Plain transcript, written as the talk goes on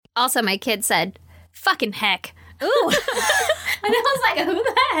Also, my kid said, fucking heck. Ooh. And I was like, who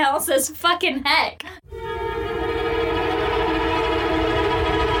the hell says fucking heck?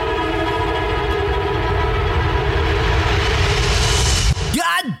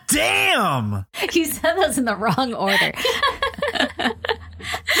 God damn! You said those in the wrong order.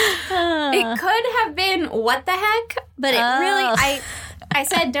 It could have been what the heck, but it really, I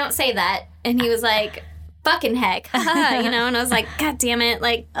said, don't say that. And he was like, fucking heck. And I was like, God damn it.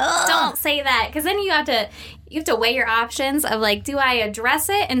 Like, don't say that. Because then you have to weigh your options of like, do I address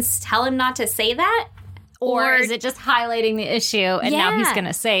it and tell him not to say that? Or is it just highlighting the issue and now he's going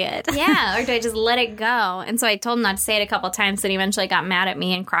to say it? Yeah, or do I just let it go? And so I told him not to say it a couple times, and he eventually got mad at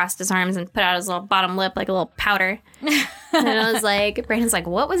me and crossed his arms and put out his little bottom lip like a little powder. And I was like, Brandon's like,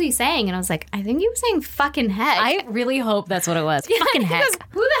 what was he saying? And I was like, I think he was saying fucking heck. I really hope that's what it was. Fucking heck. Goes,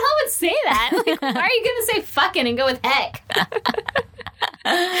 who the hell would say that? Like, why are you going to say fucking and go with heck?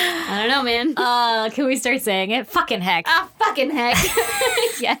 I don't know, man. Can we start saying it? Fucking heck. Ah, fucking heck.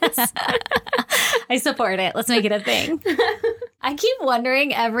 Yes. I support it. Let's make it a thing. I keep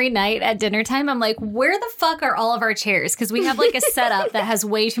wondering every night at dinner time, I'm like, where the fuck are all of our chairs? Because we have like a setup that has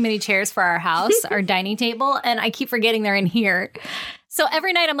way too many chairs for our house, our dining table, and I keep forgetting they're in here. So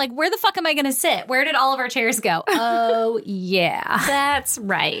every night I'm like, where the fuck am I going to sit? Where did all of our chairs go? Oh, yeah. That's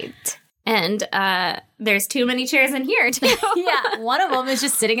right. And there's too many chairs in here, too. Yeah, one of them is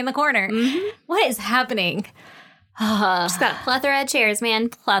just sitting in the corner. Mm-hmm. What is happening? Just got a plethora of chairs, man.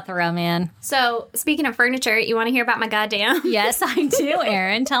 Plethora, man. So, speaking of furniture, you want to hear about my goddamn? Yes, I do,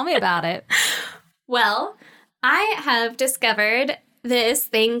 Erin. Tell me about it. Well, I have discovered this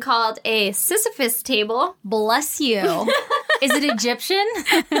thing called a Sisyphus table. Bless you. Is it Egyptian?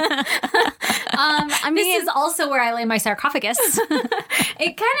 This is also where I lay my sarcophagus.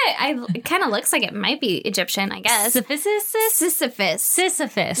 It kind of looks like it might be Egyptian, I guess. Sisyphus.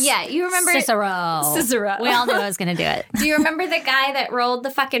 Sisyphus. Yeah, you remember Cicero. We all knew I was going to do it. Do you remember the guy that rolled the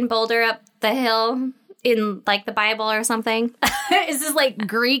fucking boulder up the hill in like the Bible or something? Is this like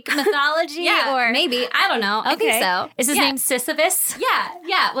Greek mythology? Yeah, or maybe. I don't know. I think so. Is his name Sisyphus?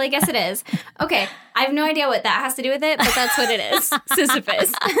 Yeah. Well, I guess it is. Okay. I have no idea what that has to do with it, but that's what it is.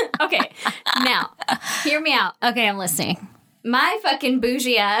 Sisyphus. Okay. Now, hear me out. Okay, I'm listening. My fucking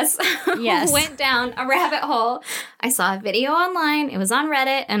bougie ass went down a rabbit hole. I saw a video online. It was on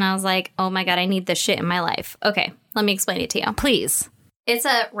Reddit. And I was like, oh my God, I need this shit in my life. Okay. Let me explain it to you. Please. It's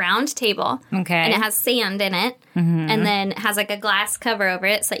a round table. Okay. And it has sand in it. Mm-hmm. And then it has like a glass cover over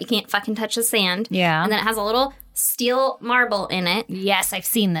it so that you can't fucking touch the sand. Yeah. And then it has a little steel marble in it. Yes, I've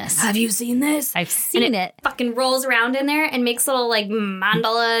seen this. Have you seen this? I've seen it. Fucking rolls around in there and makes little like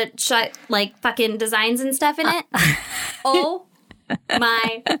mandala like fucking designs and stuff in it. Oh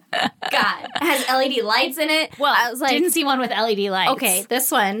my God. It has LED lights in it. Well, I was like, didn't see one with LED lights. Okay,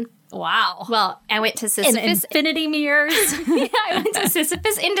 this one. Wow. Well, I went to Sisyphus. Infinity mirrors. Yeah, I went to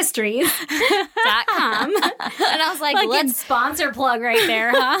SisyphusIndustries.com. And I was like, let's sponsor plug right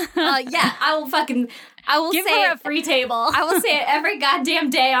there, huh? Yeah, I will give say her a free table. I will say it every goddamn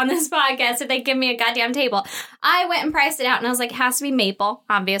day on this podcast if they give me a goddamn table. I went and priced it out, and I was like, it has to be maple,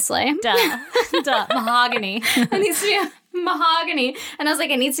 obviously. Duh. Mahogany. It needs to be mahogany. And I was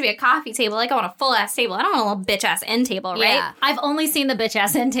like, it needs to be a coffee table. Like, I want a full-ass table. I don't want a little bitch-ass end table, right? Yeah. I've only seen the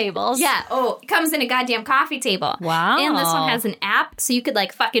bitch-ass end tables. Yeah. Oh, it comes in a goddamn coffee table. Wow. And this one has an app, so you could,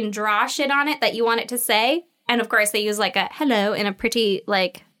 like, fucking draw shit on it that you want it to say. And, of course, they use, like, a hello in a pretty,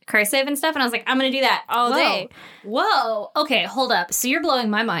 like, cursive and stuff. And I was like, I'm going to do that all day. Whoa. Okay, hold up. So you're blowing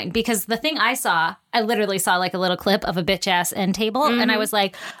my mind because the thing I literally saw like a little clip of a bitch-ass end table. Mm-hmm. And I was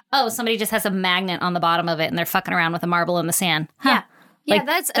like, oh, somebody just has a magnet on the bottom of it and they're fucking around with a marble in the sand. Huh. Yeah. Yeah, Like,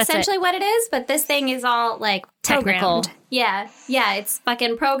 that's essentially what it is, but this thing is all, like, technical. Programmed. Yeah, it's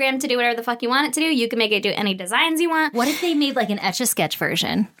fucking programmed to do whatever the fuck you want it to do. You can make it do any designs you want. What if they made, like, an Etch-a-Sketch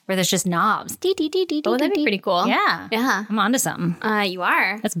version where there's just knobs? Oh, that'd be pretty cool. Yeah. I'm onto something. You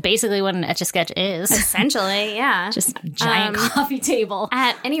are. That's basically what an Etch-a-Sketch is. Essentially, yeah. Just a giant coffee table.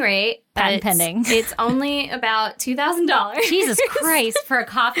 At any rate, patent pending. It's only about $2,000. Jesus Christ, for a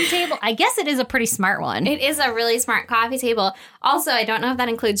coffee table? I guess it is a pretty smart one. It is a really smart coffee table. Also, I don't know if that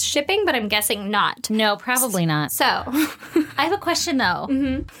includes shipping, but I'm guessing not. No, probably not. So, I have a question, though.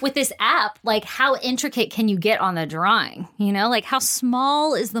 Mm-hmm. With this app, like, how intricate can you get on the drawing? You know, like, how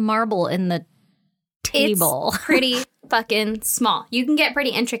small is the marble in the table? It's pretty fucking small. You can get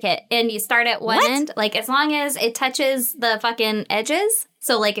pretty intricate, and you start at one end. Like, as long as it touches the fucking edges.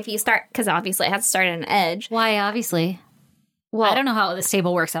 So, like, if you start, because obviously it has to start at an edge. Why, obviously? Well, I don't know how this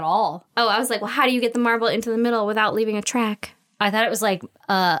table works at all. Oh, I was like, well, how do you get the marble into the middle without leaving a track? I thought it was like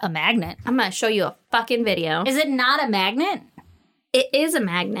a magnet. I'm going to show you a fucking video. Is it not a magnet? It is a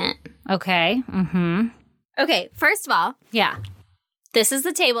magnet. Okay. Mm-hmm. Okay, first of all, Yeah. this is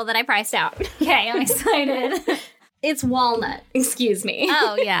the table that I priced out. Okay, I'm excited. It's walnut. Excuse me.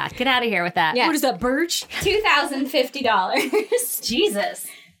 Oh, yeah. Get out of here with that. Yeah. What is that, birch? $2,050. Jesus.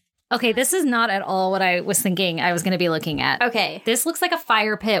 Okay, this is not at all what I was thinking I was going to be looking at. Okay. This looks like a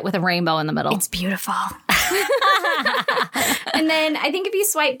fire pit with a rainbow in the middle. It's beautiful. And then I think if you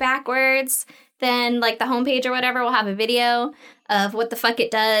swipe backwards, then like the homepage or whatever will have a video of what the fuck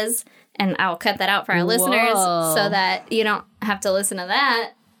it does. And I'll cut that out for our listeners so that you don't have to listen to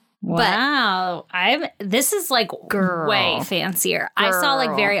that. Wow. This is like way fancier. I saw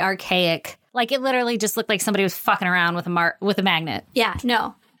like very archaic. Like it literally just looked like somebody was fucking around with a magnet. Yeah,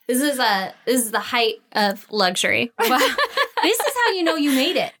 no. This is the height of luxury. Wow. This is how you know you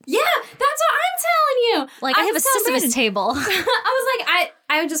made it. Yeah, that's what I'm telling you. Like I have a Sisyphus table. I was like,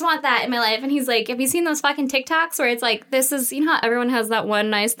 I just want that in my life. And he's like, have you seen those fucking TikToks where it's like, this is, you know how everyone has that one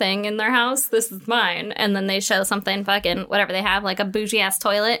nice thing in their house? This is mine. And then they show something fucking, whatever they have, like a bougie-ass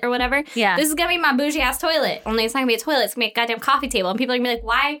toilet or whatever. Yeah. This is going to be my bougie-ass toilet. Only it's not going to be a toilet. It's going to be a goddamn coffee table. And people are going to be like,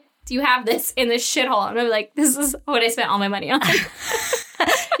 why do you have this in this shithole? And I'm like, this is what I spent all my money on.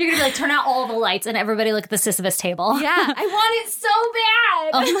 You're going to be like, turn out all the lights and everybody look at the Sisyphus table. Yeah, I want it so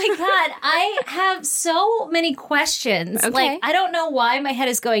bad. Oh my God. I have so many questions. Okay. Like, I don't know why my head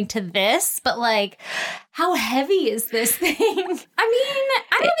is going to this, but like, how heavy is this thing? I mean,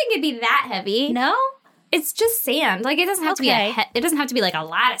 I don't think it'd be that heavy. No? It's just sand. Like, it doesn't have to be it doesn't have to be like a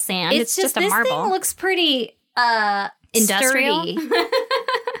lot of sand. It's just a this marble. Thing looks pretty Industrial? sturdy.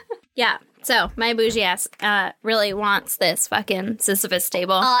 Yeah. So my bougie ass really wants this fucking Sisyphus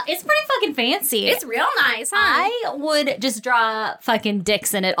table. It's pretty fucking fancy. It's real nice, huh? I would just draw fucking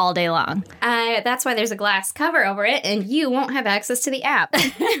dicks in it all day long. That's why there's a glass cover over it, and you won't have access to the app.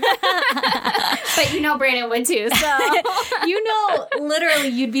 But you know Brandon would too, so. You know, literally,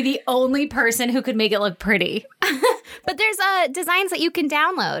 you'd be the only person who could make it look pretty. But there's designs that you can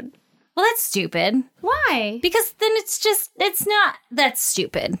download. Well, that's stupid. Why? Because then it's not that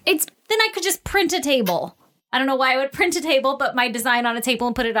stupid. Then I could just print a table. I don't know why I would print a table, but my design on a table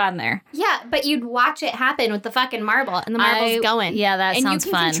and put it on there. Yeah, but you'd watch it happen with the fucking marble, and the marble's going. Yeah, that sounds fun. And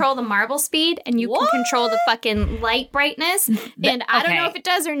you can control the marble speed, and you can control the fucking light brightness. And I don't know if it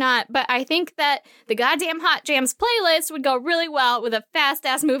does or not, but I think that the goddamn Hot Jams playlist would go really well with a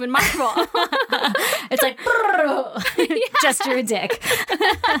fast-ass moving marble. It's like, just you're a dick.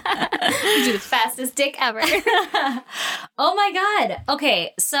 You're the fastest dick ever. Oh my God.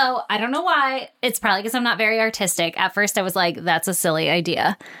 Okay, so I don't know why. It's probably because I'm not very artistic. At first I was like, that's a silly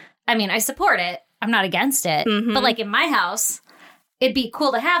idea. I mean, I support it. I'm not against it. Mm-hmm. But like in my house, it'd be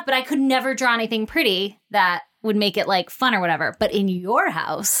cool to have, but I could never draw anything pretty that would make it like fun or whatever. But in your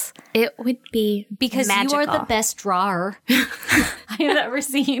house, it would be because magical. You are the best drawer I have ever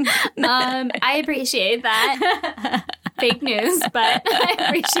seen. I appreciate that. Fake news, but I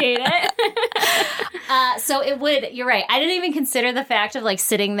appreciate it. So it would, you're right. I didn't even consider the fact of like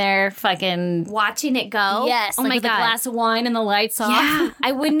sitting there fucking watching it go. Yes. Oh like my with God. a glass of wine and the lights off. Yeah.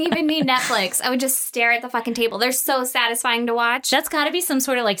 I wouldn't even need Netflix. I would just stare at the fucking table. They're so satisfying to watch. That's got to be some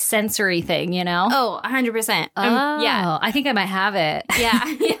sort of like sensory thing, you know? Oh, 100%. Yeah. I think I might have it. Yeah.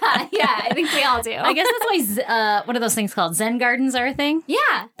 I think we all do. I guess that's why, what are those things called? Zen gardens are a thing?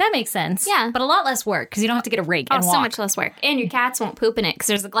 Yeah. That makes sense. Yeah. But a lot less work because you don't have to get a rake and walk. So much less work. And your cats won't poop in it because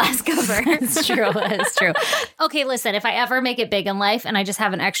there's a glass cover. It's true. It's true. Okay, listen, if I ever make it big in life and I just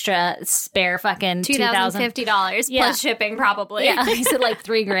have an extra spare fucking $2,050 plus shipping probably. Yeah. I said like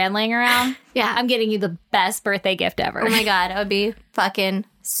 $3,000 laying around. Yeah. I'm getting you the best birthday gift ever. Oh my God. I would be fucking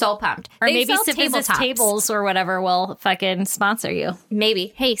so pumped. Or maybe Sisyphus Tables or whatever will fucking sponsor you.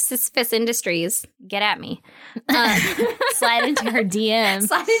 Maybe. Hey, Sisyphus Industries, get at me. Slide into her DMs.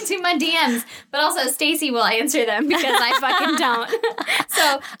 Slide into my DMs. But also, Stacy will answer them because I fucking don't.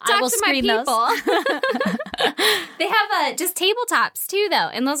 So talk to my people. They have just tabletops too, though,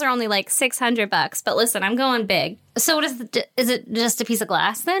 and those are only like $600. But listen, I'm going big. So what is it? Just a piece of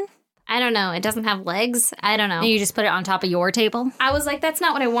glass then? I don't know. It doesn't have legs. I don't know. And you just put it on top of your table? I was like, that's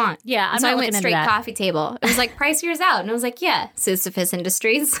not what I want. Yeah, so I went straight coffee table. It was like, price yours out. And I was like, yeah, Sisyphus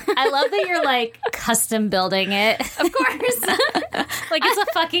Industries. I love that you're like custom building it. Of course. Like it's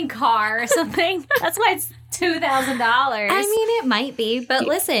a fucking car or something. That's why it's $2,000. I mean, it might be. But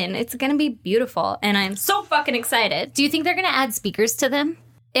listen, it's going to be beautiful. And I'm so fucking excited. Do you think they're going to add speakers to them?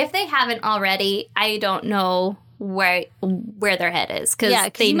 If they haven't already, I don't know where their head is. Because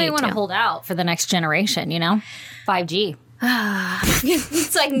you may want to hold out for the next generation, you know? 5G.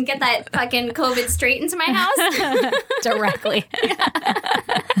 So I can get that fucking COVID straight into my house? Directly.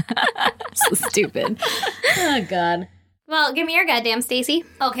 So stupid. Oh, God. Well, give me your goddamn Stacey.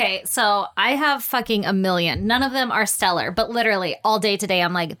 Okay, so I have fucking a million. None of them are stellar, but literally all day today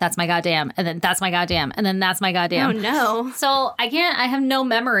I'm like, that's my goddamn, and then that's my goddamn, and then that's my goddamn. Oh, no. So I have no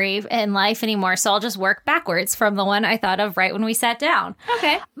memory in life anymore, so I'll just work backwards from the one I thought of right when we sat down.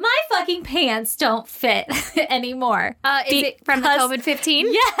 Okay. My fucking pants don't fit anymore. Is it from the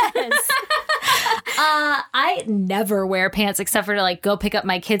COVID-15? Yes. I never wear pants except for to like go pick up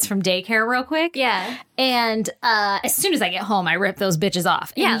my kids from daycare real quick. Yeah. And as soon as I get home, I rip those bitches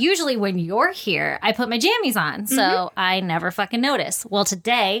off. Yeah. And usually when you're here, I put my jammies on. So I never fucking notice. Well,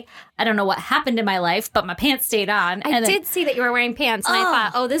 today, I don't know what happened in my life, but my pants stayed on. I did see that you were wearing pants, and I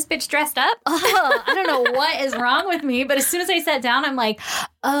thought, oh, this bitch dressed up? I don't know what is wrong with me, but as soon as I sat down, I'm like,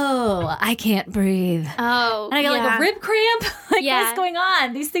 oh, I can't breathe. Oh, And I got like a rib cramp. Like, Yeah. what's going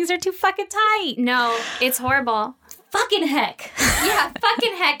on? These things are too fucking tight. No, it's horrible. Fucking heck. Yeah,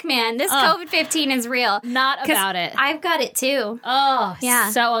 fucking heck, man. This COVID-15 is real. Not 'Cause about it. I've got it, too. Oh, Yeah.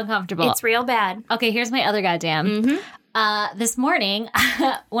 so uncomfortable. It's real bad. Okay, here's my other goddamn. This morning,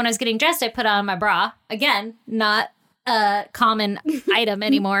 when I was getting dressed, I put on my bra. Again, not a common item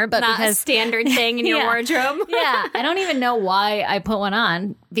anymore, but Not a because standard thing in your Yeah. wardrobe. yeah, I don't even know why I put one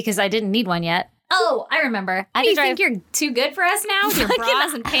on because I didn't need one yet. Oh, I remember. I You think you're too good for us now with your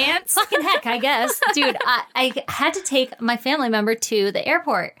bras and pants? fucking heck, I guess. Dude, I had to take my family member to the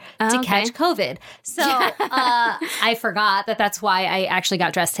airport to Okay. catch COVID. So I forgot that that's why I actually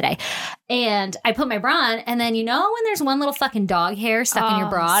got dressed today. And I put my bra on, and then you know when there's one little fucking dog hair stuck in your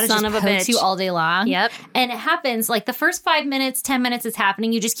bra, it son just of a pokes bitch. you all day long. Yep. And it happens like the first 5 minutes, 10 minutes it's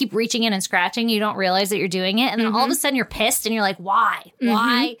happening. You just keep reaching in and scratching. You don't realize that you're doing it. And then all of a sudden you're pissed and you're like, why?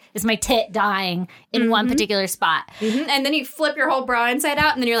 Why is my tit dying in one particular spot? And then you flip your whole bra inside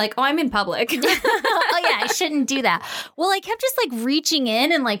out, and then you're like, oh, I'm in public. Oh yeah, I shouldn't do that. Well, I kept just like reaching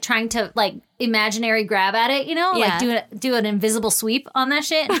in and like trying to like imaginary grab at it, you know, Yeah. like do an invisible sweep on that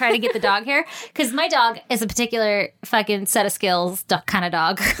shit and try to get the dog hair. Because my dog is a particular fucking set of skills kind of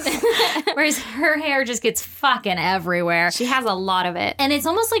dog, whereas her hair just gets fucking everywhere, She has a lot of it. and it's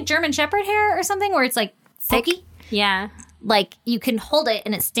almost like German Shepherd hair or something, where it's like pokey. Yeah. Like you can hold it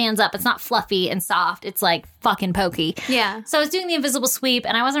and it stands up. It's not fluffy and soft. It's like fucking pokey. Yeah. So I was doing the invisible sweep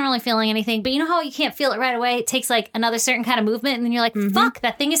and I wasn't really feeling anything. But you know how you can't feel it right away? It takes like another certain kind of movement and then you're like, fuck,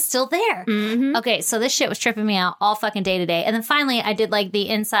 that thing is still there. Okay, so this shit was tripping me out all fucking day today. And then finally I did like the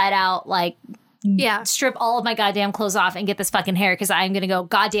inside out, like Yeah. strip all of my goddamn clothes off and get this fucking hair because I'm going to go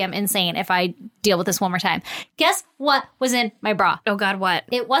goddamn insane if I deal with this one more time. Guess what was in my bra? Oh, God, what?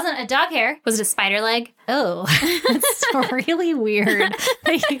 It wasn't a dog hair. Was it a spider leg? Oh, that's really weird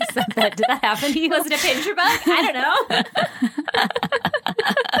that you said that. Did that happen to you? Was it a pincher bug? I don't know.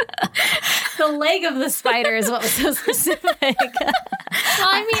 The leg of the spider is what was so specific. Well,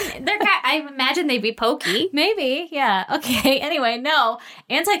 I mean, I imagine they'd be pokey. Maybe, yeah. Okay. Anyway, no,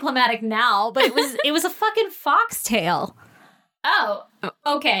 anticlimactic now, but it was a fucking foxtail. Oh,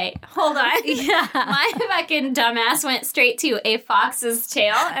 okay. Hold on. Yeah. My fucking dumbass went straight to a fox's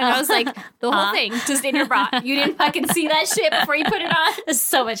tail, and I was like, the whole thing just in your bra. You didn't fucking see that shit before you put it on? There's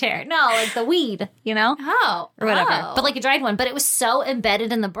so much hair. No, like the weed, you know? Oh. Or whatever. Oh. But like a dried one. But it was so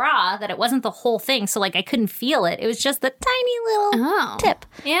embedded in the bra that it wasn't the whole thing. So like I couldn't feel it. It was just the tiny little tip.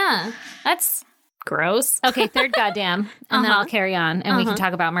 Yeah. That's gross. Okay, third goddamn. And then I'll carry on and we can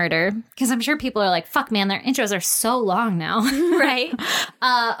talk about murder. Because I'm sure people are like, fuck, man, their intros are so long now. Right?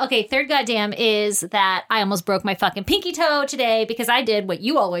 Okay, third goddamn is that I almost broke my fucking pinky toe today because I did what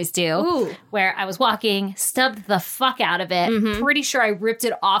you always do. Ooh. Where I was walking, stubbed the fuck out of it. Pretty sure I ripped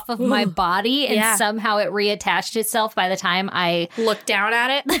it off of my body and Yeah. somehow it reattached itself by the time I Look down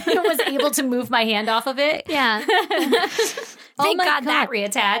at it. was able to move my hand off of it. Yeah. Thank my God that God.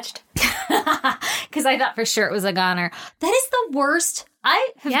 reattached. Because I thought for sure it was a goner. That is the worst. I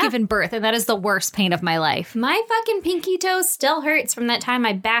have Yeah. given birth, and that is the worst pain of my life. My fucking pinky toe still hurts from that time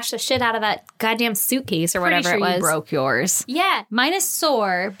I bashed the shit out of that goddamn suitcase or whatever Pretty sure it was. you broke yours. Yeah. Mine is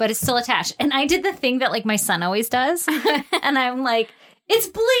sore, but it's still attached. And I did the thing that like my son always does. And I'm like, it's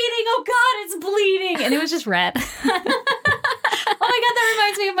bleeding. Oh God, it's bleeding. And it was just red. Oh my God, that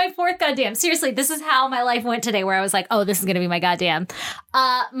reminds me of my fourth goddamn. Seriously, this is how my life went today where I was like, oh, this is going to be my goddamn.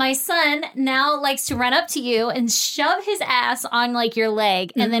 My son now likes to run up to you and shove his ass on like your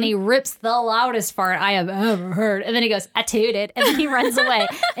leg. And then he rips the loudest fart I have ever heard. And then he goes, I tooted. And then he runs away.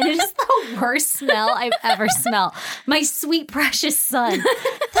 And it is the worst smell I've ever smelled. My sweet, precious son.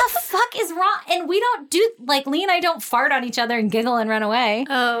 The fuck is wrong? And we don't do, like, Lee and I don't fart on each other and giggle and run away.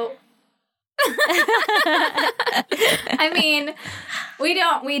 Oh. I mean, We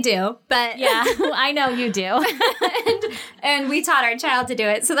don't. We do. But Yeah, I know you do. and we taught our child to do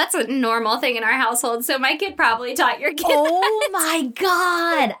it. So that's a normal thing in our household. So my kid probably taught your kid. Oh my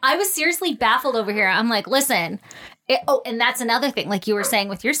God. I was seriously baffled over here. I'm like, listen. And that's another thing, like you were saying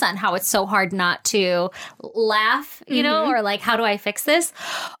with your son, how it's so hard not to laugh, you know, or like, how do I fix this?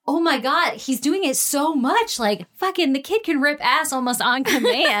 Oh my God, he's doing it so much. Like, fucking, the kid can rip ass almost on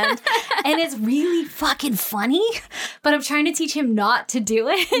command. And it's really fucking funny. But I'm trying to teach him not to do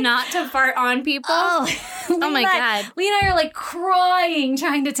it. Not to fart on people. Oh my God. Lee and I are like crying,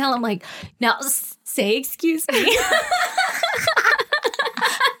 trying to tell him, like, now say excuse me.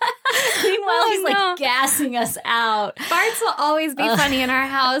 Meanwhile, he's like gassing us out. Farts will always be funny in our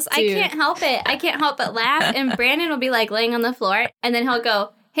house. Dude. I can't help it. I can't help but laugh. And Brandon will be like laying on the floor, and then he'll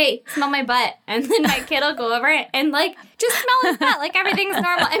go, hey, smell my butt. And then my kid will go over and like just smell his butt like everything's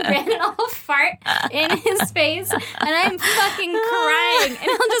normal. And Brandon will fart in his face, and I'm fucking crying. And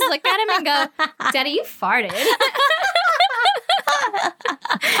he'll just look at him and go, Daddy, you farted.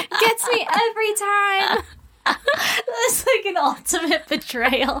 Gets me every time. That's like an ultimate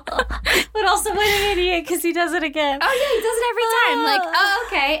betrayal. But also what an idiot, because he does it again. Oh, yeah, he does it every time. Like, oh,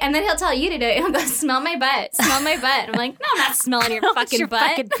 okay. And then he'll tell you to do it. He'll go, smell my butt. Smell my butt. I'm like, no, I'm not smelling your fucking your butt.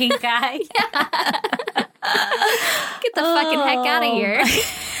 fucking pink eye. Get the fucking heck out of here.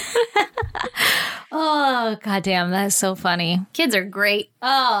 Oh, goddamn. That is so funny. Kids are great.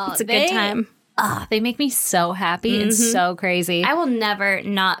 Oh, It's a good time. Oh, they make me so happy. It's so crazy. I will never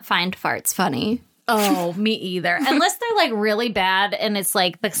not find farts funny. Oh, me either. Unless they're like really bad and it's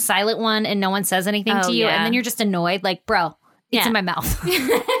like the silent one and no one says anything Oh, to you. yeah. And then you're just annoyed. Like, bro, it's Yeah. in my mouth.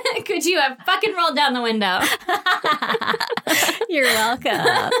 Could you have fucking rolled down the window? You're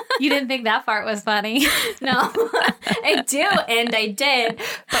welcome. You didn't think that fart was funny? No, I do, and I did,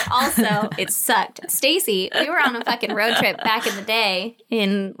 but also it sucked. Stacy, we were on a fucking road trip back in the day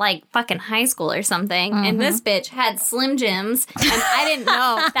in like fucking high school or something, and this bitch had Slim Jims, and I didn't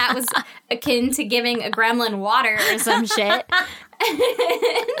know if that was akin to giving a gremlin water or some shit.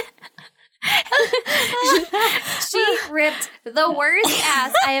 She ripped the worst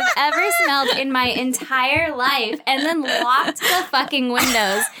ass I have ever smelled in my entire life and then locked the fucking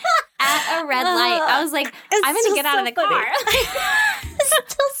windows at a red light. I was like, I'm going to get out of the car. It's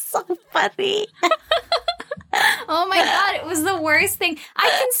still so funny. Oh my God, it was the worst thing. I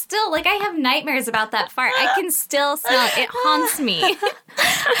can still, like, I have nightmares about that fart. I can still smell it. It haunts me.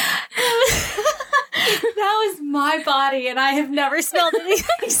 That was my body, and I have never smelled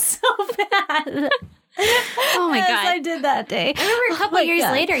anything so bad. Oh my as God. I did that day. I remember a couple years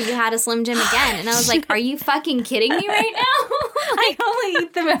later, you had a Slim Jim again, and I was like, are you fucking kidding me right now? I only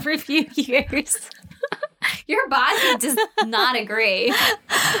eat them every few years. Your body does not agree.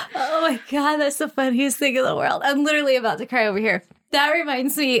 Oh my God, that's the funniest thing in the world. I'm literally about to cry over here. That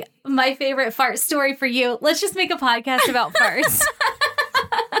reminds me, my favorite fart story for you. Let's just make a podcast about farts.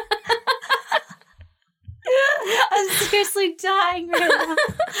 I'm seriously dying right now.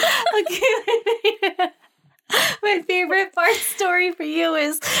 Okay, my favorite fart story for you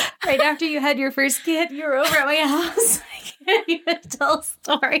is right after you had your first kid, you were over at my house. I can't even tell a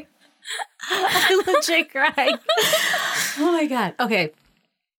story. I legit cried. Oh my God. Okay.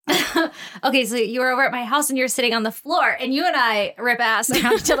 Okay, so you were over at my house and you're sitting on the floor, and you and I rip ass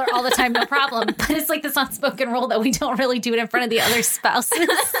around each other all the time, no problem. But it's like this unspoken rule that we don't really do it in front of the other spouses.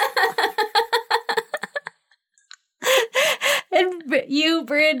 And you,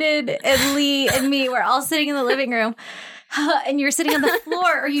 Brandon, and Lee, and me were all sitting in the living room. And you're sitting on the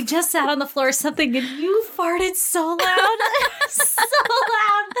floor, or you just sat on the floor or something, and you farted so loud. So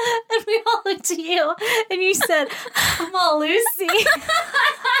loud. And we all looked at you, and you said, I'm all Lucy.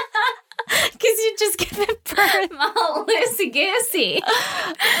 Because you just given birth. I'm all loosey-goosey.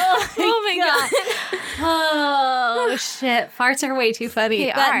 Oh my God. Oh, shit. Farts are way too funny.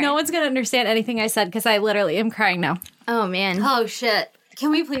 They But are. no one's going to understand anything I said, because I literally am crying now. Oh, man. Oh, shit. Can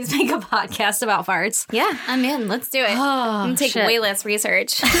we please make a podcast about farts? Yeah, I'm in. Let's do it. Oh, I'm going to take shit. way less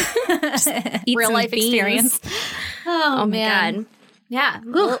research. Eat Real some life beans. experience. Oh, Oh, man. my God.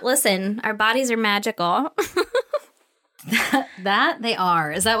 Yeah. Listen, our bodies are magical. That they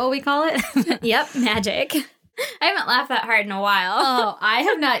are. Is that what we call it? Yep, magic. I haven't laughed that hard in a while. Oh, I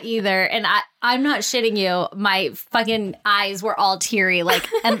have not either. And I'm not shitting you. My fucking eyes were all teary. Like,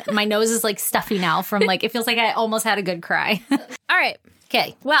 and my nose is like stuffy now from like, it feels like I almost had a good cry. All right.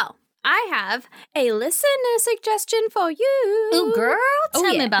 Okay. Well, I have a listener suggestion for you. Ooh, girl, Oh,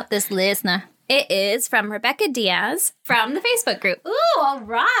 tell yeah. me about this listener. It is from Rebecca Diaz from the Facebook group. Ooh, all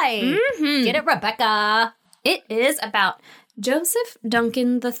right. Mhm. Get it, Rebecca. It is about Joseph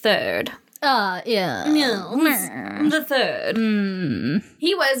Duncan III. Yeah. The third.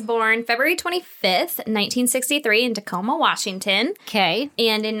 He was born February 25th, 1963 in Tacoma, Washington. Okay.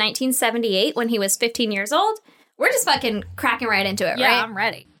 And in 1978, when he was 15 years old, we're just fucking cracking right into it, Yeah, right? I'm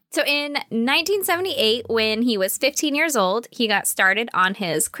ready. So in 1978, when he was 15 years old, he got started on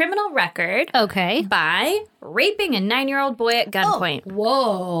his criminal record Okay. by raping a 9-year-old boy at gunpoint.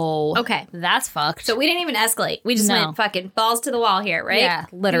 Whoa. Okay. That's fucked. So we didn't even escalate. We just No. went fucking balls to the wall here, right? Yeah,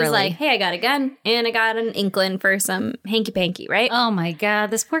 He literally. was like, hey, I got a gun and I got an inkling for some hanky-panky, right? Oh my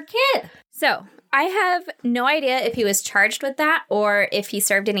God, this poor kid. So I have no idea if he was charged with that or if he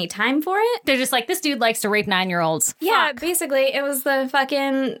served any time for it. They're just like, this dude likes to rape 9-year-olds. Yeah, Fuck. basically, it was the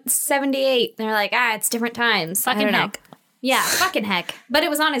fucking 78. They're like, it's different times. Fucking I don't know. heck. Yeah, fucking heck. But it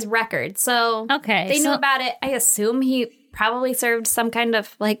was on his record, so Okay, they knew so- about it. I assume he probably served some kind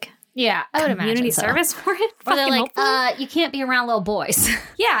of, like, Yeah, I would community imagine so. service for it. Or they're Fucking like, hopefully. you can't be around little boys.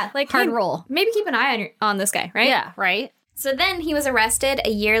 Yeah, like, hard hey, rule. Maybe keep an eye on this guy, right? Yeah, right? So then he was arrested a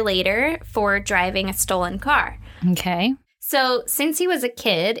year later for driving a stolen car. Okay. So since he was a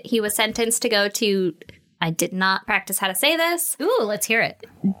kid, he was sentenced to go to, I did not practice how to say this, Ooh, let's hear it.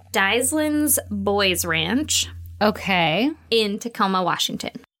 Dyesland's Boys Ranch Okay. in Tacoma,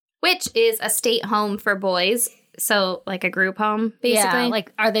 Washington, which is a state home for boys. So like a group home, basically. Yeah,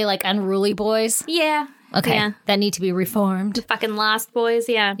 like, are they like unruly boys? Yeah. Okay. Yeah. That need to be reformed. Fucking lost boys,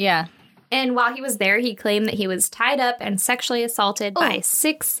 yeah. Yeah. And while he was there, he claimed that he was tied up and sexually assaulted by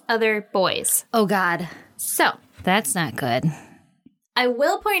 6 other boys. Oh, God. So That's not good. I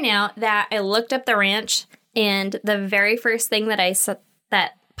will point out that I looked up the ranch, and the very first thing that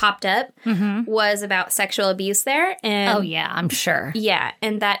that popped up was about sexual abuse there. And Oh, yeah, I'm sure. yeah,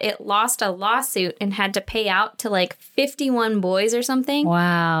 and that it lost a lawsuit and had to pay out to like 51 boys or something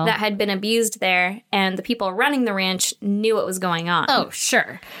Wow. that had been abused there, and the people running the ranch knew what was going on. Oh,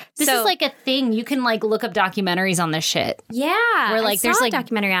 sure. This So- is like a thing. You can like look up documentaries on this shit. yeah, Where, like, I there's, saw like- a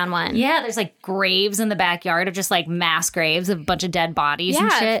documentary on one. Yeah, there's like graves in the backyard of just like mass graves of a bunch of dead bodies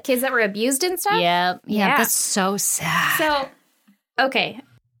and shit. kids that were abused and stuff. Yeah. Yeah. That's so sad. So, okay.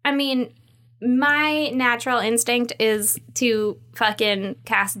 I mean, my natural instinct is to fucking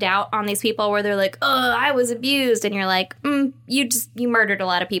cast doubt on these people where they're like, oh, I was abused. And you're like, you murdered a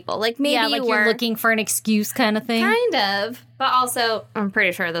lot of people. Like, maybe yeah, like you you're were. looking for an excuse kind of thing. Kind of. But also, I'm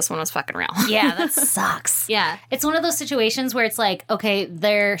pretty sure this one was fucking real. Yeah, that sucks. Yeah. It's one of those situations where it's like, okay,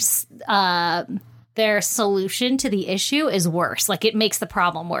 their solution to the issue is worse. Like it makes the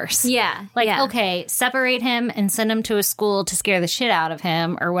problem worse. Yeah. Like, yeah. okay, separate him and send him to a school to scare the shit out of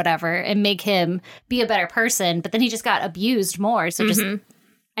him or whatever and make him be a better person. But then he just got abused more. So just, And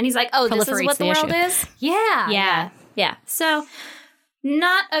he's like, oh, this is proliferates what the the world issue. is? yeah. Yeah. So,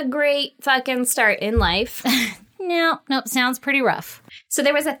 not a great fucking start in life. Nope, sounds pretty rough. So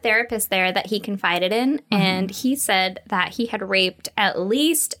there was a therapist there that he confided in, and he said that he had raped at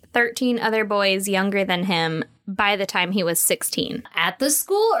least 13 other boys younger than him by the time he was 16. At the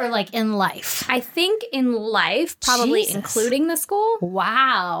school or like in life? I think in life, probably Jesus. including the school.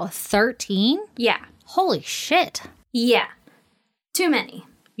 Wow, 13? Yeah. Holy shit. Yeah. Too many.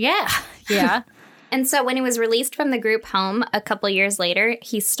 Yeah. Yeah. And so when he was released from the group home a couple years later,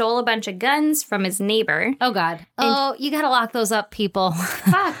 he stole a bunch of guns from his neighbor. Oh, God. Oh, you got to lock those up, people.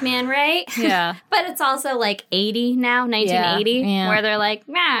 Fuck, man, right? Yeah. But it's also like 80 now, 1980, Yeah. where they're like,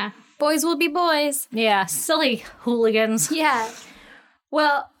 nah, boys will be boys. Yeah, silly hooligans. Yeah.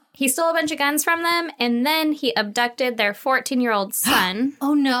 Well, he stole a bunch of guns from them, and then he abducted their 14-year-old son.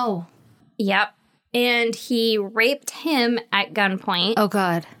 Oh, no. Yep. And he raped him at gunpoint. Oh,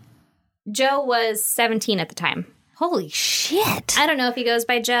 God. Joe was 17 at the time. Holy shit. I don't know if he goes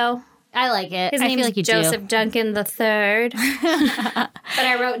by Joe. I like it. His I name feel is like you Joseph Duncan III. But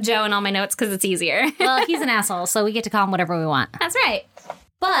I wrote Joe in all my notes because it's easier. do. Well, he's an asshole, so we get to call him whatever we want. That's right.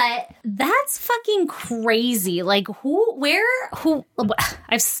 But that's fucking crazy. Like,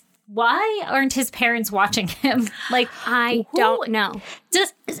 why aren't his parents watching him? Like, I don't know.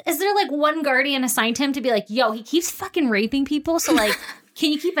 Is there like one guardian assigned to him to be like, yo, he keeps fucking raping people, so like,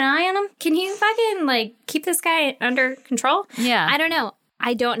 can you keep an eye on him? Can you fucking, like, keep this guy under control? Yeah. I don't know.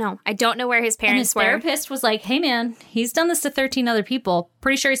 I don't know where his And his parents were. therapist was like, hey man, he's done this to 13 other people.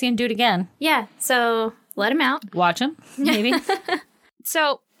 Pretty sure he's gonna do it again. Yeah, so let him out. Watch him, maybe.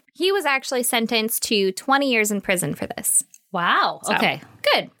 So he was actually sentenced to 20 years in prison for this. Wow. So, Okay.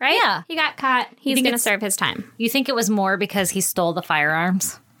 Good, right? Yeah. He got caught. He's think going to it's- serve his time. You think it was more because he stole the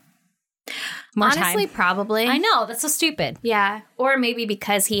firearms? More Honestly, time. probably. I know, that's so stupid. Yeah. Or maybe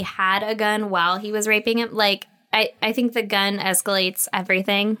because he had a gun while he was raping him. Like, I think the gun escalates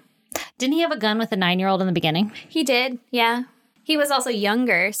everything. Didn't he have a gun with a 9-year-old in the beginning? He did, yeah. He was also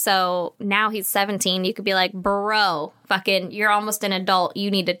younger, so now he's 17. You could be like, bro, fucking, you're almost an adult.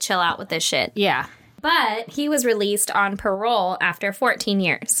 You need to chill out with this shit. Yeah. But he was released on parole after 14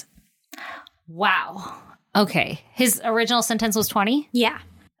 years. Wow. Okay. His original sentence was 20? Yeah.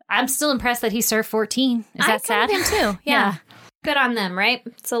 I'm still impressed that he served 14. Is that sad? I him too. Yeah. Good on them, right?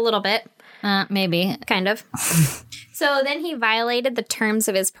 It's a little bit. Maybe. Kind of. So then he violated the terms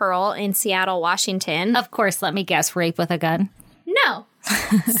of his parole in Seattle, Washington. Of course, let me guess, rape with a gun. No.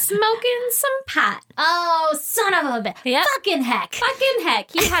 Smoking some pot. Oh, son of a bitch. Yep. Fucking heck. Fucking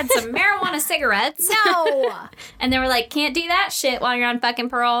heck. He had some marijuana cigarettes. No. And they were like, can't do that shit while you're on fucking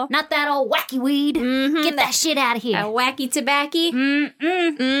parole. Not that old wacky weed. Mm-hmm. Get that shit out of here. A wacky tobacco.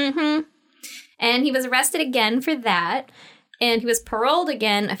 Mm-hmm. And he was arrested again for that. And he was paroled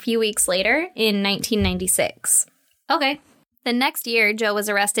again a few weeks later in 1996. Okay. The next year, Joe was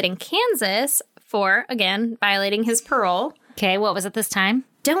arrested in Kansas for, again, violating his parole. Okay, what was it this time?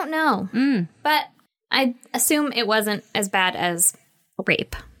 Don't know. But I assume it wasn't as bad as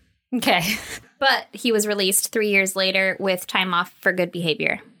rape. Okay. But he was released 3 years later with time off for good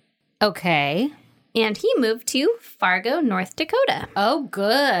behavior. Okay. And he moved to Fargo, North Dakota. Oh,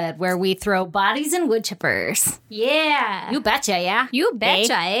 good. Where we throw bodies and wood chippers. Yeah. You betcha, yeah? You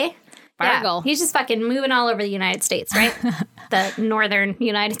betcha, eh? Fargo. Yeah. He's just fucking moving all over the United States, right? The northern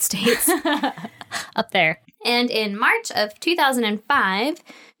United States. Up there. And in March of 2005,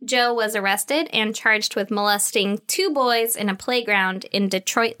 Joe was arrested and charged with molesting 2 boys in a playground in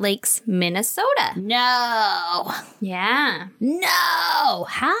Detroit Lakes, Minnesota. No. Yeah. No.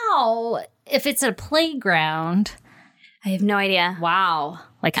 How? If it's a playground. I have no idea. Wow.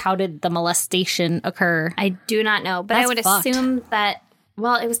 Like, how did the molestation occur? I do not know, but That's I would fucked. assume that,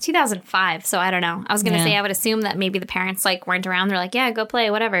 well, it was 2005, so I don't know. I was going to say I would assume that maybe the parents, like, weren't around. They're like, yeah, go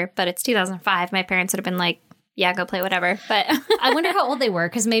play, whatever. But it's 2005. My parents would have been like, yeah, go play, whatever. But I wonder how old they were,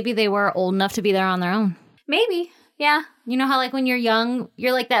 because maybe they were old enough to be there on their own. maybe, yeah. You know how, like, when you're young,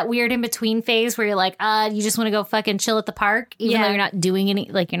 you're like that weird in-between phase where you're like, you just want to go fucking chill at the park, even though you're not doing any,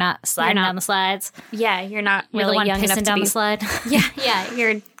 like, you're not sliding down the slides. Yeah, you're not You're really the one young enough pissing to down be the slide. Yeah,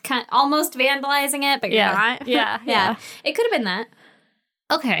 you're kind of almost vandalizing it, but you're not. Yeah. It could have been that.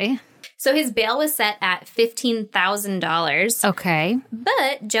 Okay. So his bail was set at $15,000. Okay.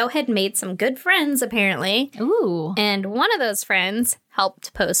 But Joe had made some good friends, apparently. Ooh. And one of those friends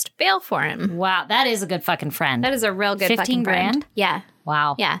helped post bail for him. Wow, that is a good fucking friend. That is a real good 15 fucking friend. grand? Yeah.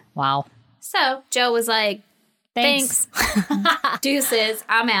 Wow. Yeah. Wow. So Joe was like, thanks. Deuces,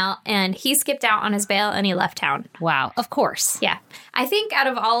 I'm out. And he skipped out on his bail and he left town. Wow. Of course. Yeah. I think out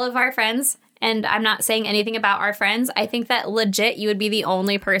of all of our friends, and I'm not saying anything about our friends, I think that legit you would be the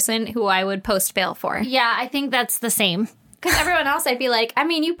only person who I would post bail for. Yeah, I think that's the same. Because everyone else, I'd be like, I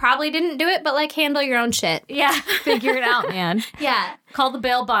mean, you probably didn't do it, but like handle your own shit. Yeah. Figure it out, man. Yeah. Call the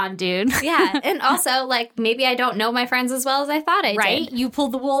bail bond, dude. Yeah. And also, like, maybe I don't know my friends as well as I thought I Right? did. You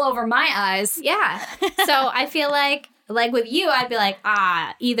pulled the wool over my eyes. Yeah. So I feel like with you, I'd be like,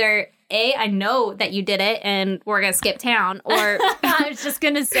 either A, I know that you did it and we're going to skip town, or I was just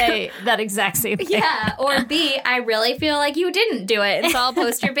going to say that exact same thing. yeah, or B, I really feel like you didn't do it, and so I'll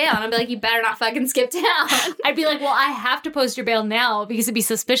post your bail, and I'll be like, you better not fucking skip town. I'd be like, well, I have to post your bail now because it'd be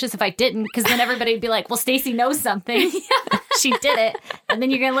suspicious if I didn't, because then everybody would be like, well, Stacey knows something. She did it. And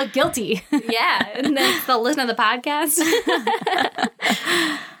then you're going to look guilty. Yeah, and then they'll listen to the podcast.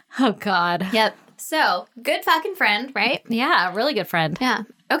 Oh, God. Yep. So, good fucking friend, right? Yeah, really good friend. Yeah.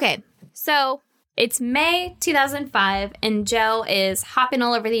 Okay. So, it's May 2005, and Joe is hopping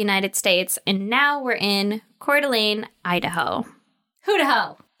all over the United States, and now we're in Coeur d'Alene, Idaho.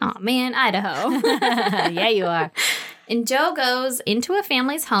 Hoo-da-ho. Oh man, Idaho. Yeah, you are. And Joe goes into a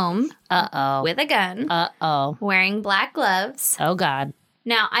family's home Uh-oh. with a gun, Uh-oh. wearing black gloves. Oh, God.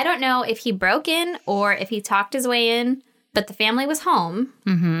 Now, I don't know if he broke in or if he talked his way in, but the family was home.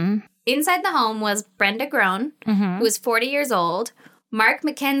 Mm-hmm. Inside the home was Brenda Groen, who was 40 years old, Mark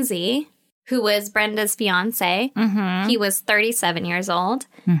McKenzie, who was Brenda's fiance. He was 37 years old,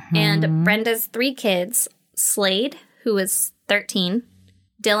 and Brenda's 3 kids, Slade, who was 13,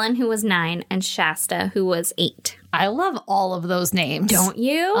 Dylan, who was 9, and Shasta, who was 8. I love all of those names. Don't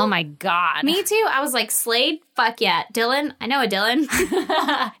you? Oh, my God. Me too. I was like, Slade? Fuck yeah. Dylan? I know a Dylan.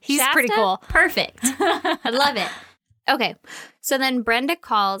 He's Shasta? pretty cool. Perfect. I love it. Okay. So then Brenda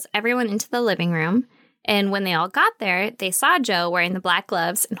calls everyone into the living room. And when they all got there, they saw Joe wearing the black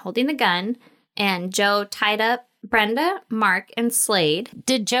gloves and holding the gun. And Joe tied up Brenda, Mark, and Slade.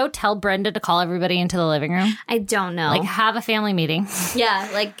 Did Joe tell Brenda to call everybody into the living room? I don't know. Like, have a family meeting. Yeah,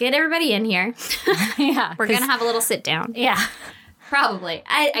 like, get everybody in here. Yeah. We're going to have a little sit down. Yeah. Probably.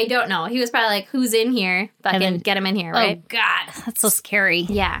 I don't know. He was probably like, who's in here? Fucking get him in here, right? Oh, God. That's so scary.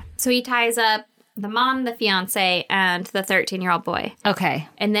 Yeah. So he ties up the mom, the fiance, and the 13-year-old boy. Okay.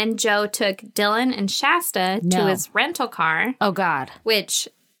 And then Joe took Dylan and Shasta to his rental car, Oh, God. which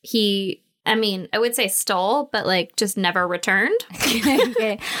he, I would say stole, but like just never returned.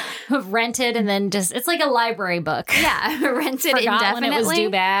 Okay. Rented and then just, it's like a library book. Yeah. Rented Forgot indefinitely. when it was due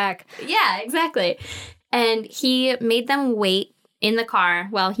back. Yeah, exactly. And he made them wait in the car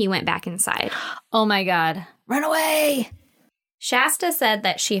while he went back inside. Oh, my God. Run away. Shasta said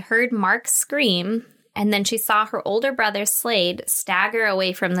that she heard Mark scream, and then she saw her older brother, Slade, stagger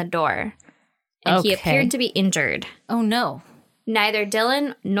away from the door. And he appeared to be injured. Oh, no. Neither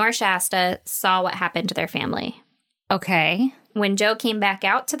Dylan nor Shasta saw what happened to their family. Okay. When Joe came back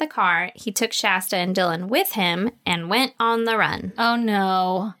out to the car, he took Shasta and Dylan with him and went on the run. Oh,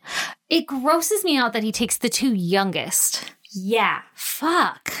 no. It grosses me out that he takes the two youngest. Yeah.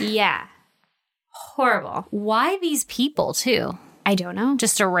 Fuck. Yeah. Horrible. Why these people, too? I don't know.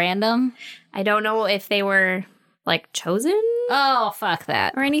 Just a random? I don't know if they were, like, chosen Oh, fuck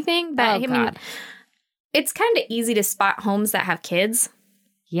that. or anything, but Oh, I mean, God. it's kind of easy to spot homes that have kids.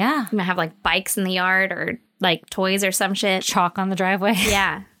 Yeah. You might have, like, bikes in the yard or, like, toys or some shit. Chalk on the driveway.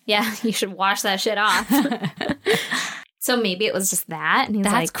 Yeah. Yeah. You should wash that shit off. So maybe it was just that. And he's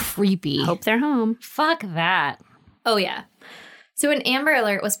That's like, creepy. hope they're home. Fuck that. Oh, yeah. So an Amber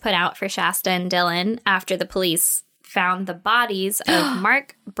Alert was put out for Shasta and Dylan after the police found the bodies of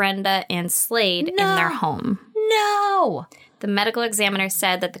Mark, Brenda, and Slade in their home. No. The medical examiner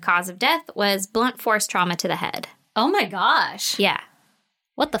said that the cause of death was blunt force trauma to the head. Oh, my gosh. Yeah.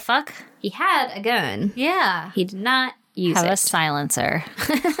 What the fuck? He had a gun. Yeah. He did not use Have it a silencer.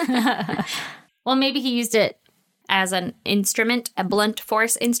 Well, maybe he used it. as an instrument, a blunt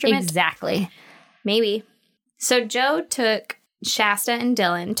force instrument. Exactly. Maybe. So Joe took Shasta and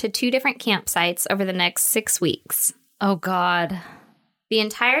Dylan to 2 different campsites over the next 6 weeks. Oh, God. The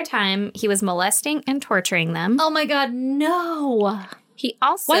entire time, he was molesting and torturing them. Oh, my God. No. He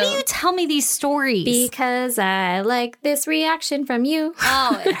also... Why do you tell me these stories? Because I like this reaction from you.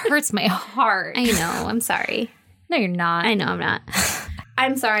 Oh, it hurts my heart. I know. I'm sorry. No, you're not. I know I'm not.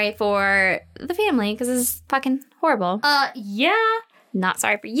 I'm sorry for the family because this is fucking horrible. Yeah. Not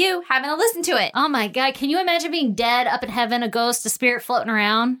sorry for you having to listen to it. Oh, my God. Can you imagine being dead up in heaven, a ghost, a spirit floating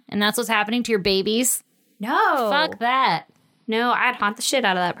around, and that's what's happening to your babies? No. Fuck that. No, I'd haunt the shit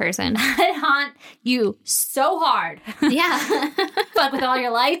out of that person. I'd haunt you so hard. Yeah. Fuck with all your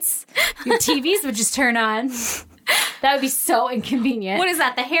lights. Your TVs would just turn on. That would be so inconvenient. What is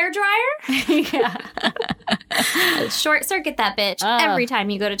that, the hair dryer? Yeah. Short circuit that bitch Oh. every time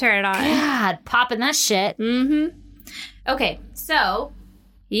you go to turn it on. God, popping that shit. Okay, so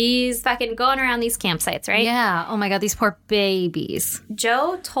he's fucking going around these campsites, right? Yeah. Oh my God, these poor babies.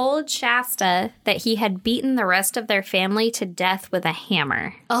 Joe told Shasta that he had beaten the rest of their family to death with a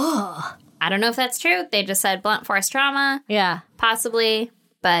hammer. Oh. I don't know if that's true. They just said blunt force trauma, Yeah. possibly,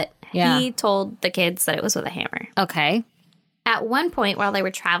 but Yeah. he told the kids that it was with a hammer. Okay. At one point while they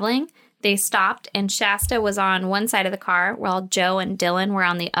were traveling, they stopped and Shasta was on one side of the car while Joe and Dylan were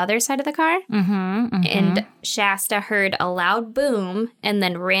on the other side of the car. And Shasta heard a loud boom and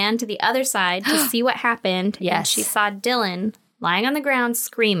then ran to the other side to see what happened. Yes. And she saw Dylan lying on the ground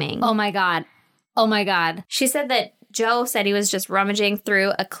screaming. Oh my God. Oh my God. She said that Joe said he was just rummaging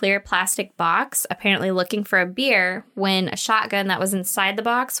through a clear plastic box, apparently looking for a beer, when a shotgun that was inside the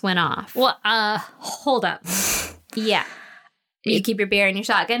box went off. Well, hold up. Yeah. You keep your beer and your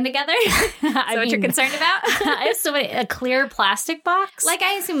shotgun together? Is that what you're concerned about? I have so many, a clear plastic box? Like,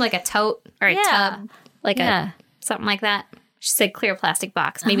 I assume like a tote or a Yeah. tub. Like Yeah. something like that. She said clear plastic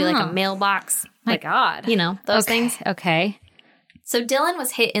box. Maybe like a mailbox. My Like, God. you know, those things. Okay. So Dylan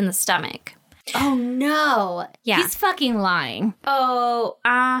was hit in the stomach. Oh no. Yeah. He's fucking lying. Oh,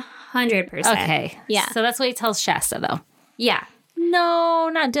 100%. Okay. Yeah. So that's what he tells Shasta, though. Yeah. No,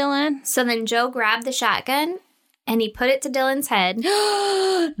 not Dylan. So then Joe grabbed the shotgun and he put it to Dylan's head.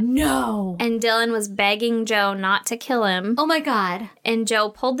 No. And Dylan was begging Joe not to kill him. Oh my God. And Joe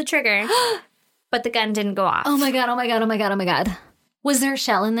pulled the trigger, but the gun didn't go off. Oh my God. Oh my God. Oh my God. Oh my God. Was there a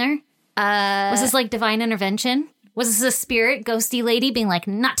shell in there? Was this like divine intervention? Was this a spirit, ghosty lady being like,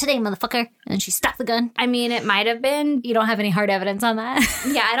 not today, motherfucker? And then she stopped the gun? I mean, it might have been. You don't have any hard evidence on that?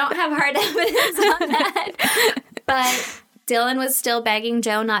 Yeah, I don't have hard evidence on that. But Dylan was still begging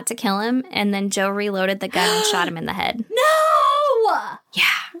Joe not to kill him, and then Joe reloaded the gun and shot him in the head. No! Yeah.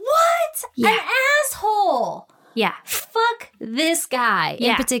 What? Yeah. An asshole! Yeah. Fuck this guy in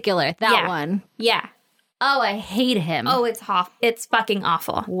Yeah. particular. That Yeah. one. Yeah. Oh, I hate him. Oh, it's fucking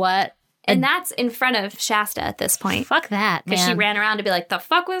awful. What And that's in front of Shasta at this point. Fuck that, man. Because she ran around to be like, the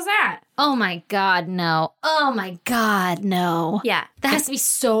fuck was that? Oh my God, no. Oh my God, no. Yeah. That has to be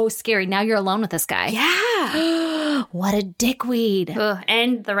so scary. Now you're alone with this guy. Yeah. What a dickweed. Ugh,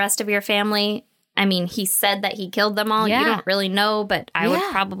 and the rest of your family. I mean, he said that he killed them all. Yeah. You don't really know, but I would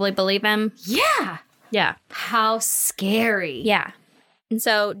probably believe him. Yeah. Yeah. How scary. Yeah. And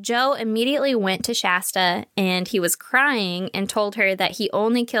so Joe immediately went to Shasta and he was crying and told her that he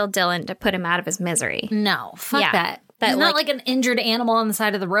only killed Dylan to put him out of his misery. No, fuck Yeah. that. That, He's not like an injured animal on the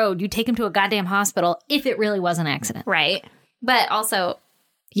side of the road. You take him to a goddamn hospital if it really was an accident. Right. But also,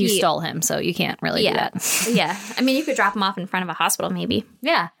 You stole him, so you can't really do that. Yeah. I mean, you could drop him off in front of a hospital, maybe.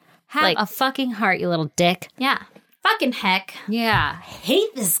 Yeah. Have Like- a fucking heart, you little dick. Yeah. Fucking heck. Yeah.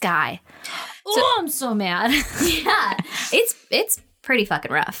 Hate this guy. Oh, I'm so mad. Yeah. It's pretty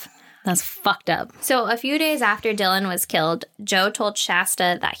fucking rough. That's fucked up. So a few days after Dylan was killed, Joe told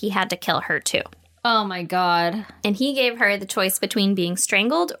Shasta that he had to kill her too. Oh my God. And he gave her the choice between being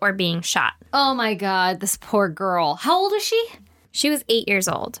strangled or being shot. Oh my God. This poor girl. How old is she? She was 8 years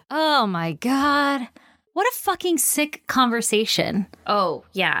old. Oh my God. What a fucking sick conversation. Oh,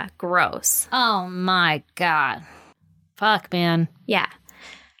 yeah. Gross. Oh my God. Fuck, man. Yeah.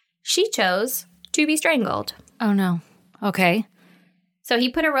 She chose to be strangled. Oh no. Okay. So he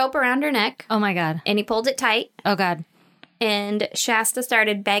put a rope around her neck Oh my God. and he pulled it tight. Oh God. And Shasta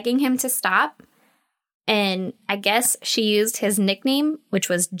started begging him to stop. And I guess she used his nickname, which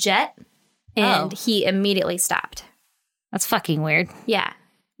was Jet. And he immediately stopped. That's fucking weird. Yeah.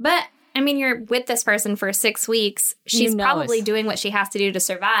 But, I mean, you're with this person for 6 weeks. She's probably doing what she has to do to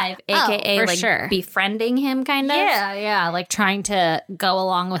survive, a.k.a. for like sure. befriending him, kind of. Yeah. Like trying to go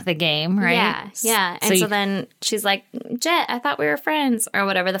along with the game, right? Yeah. And so then she's like, Jet, I thought we were friends, or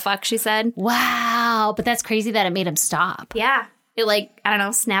whatever the fuck she said. Wow. But that's crazy that it made him stop. Yeah. It, like, I don't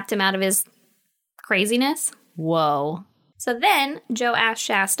know, snapped him out of his craziness. Whoa. So then Joe asked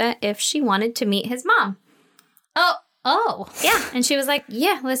Shasta if she wanted to meet his mom. Oh. Yeah. And she was like,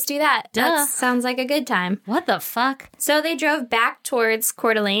 yeah, let's do that. Duh. That sounds like a good time. What the fuck? So they drove back towards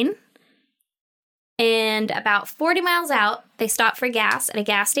Coeur d'Alene. And about 40 miles out, they stopped for gas at a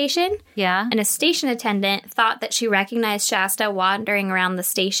gas station. Yeah. And a station attendant thought that she recognized Shasta wandering around the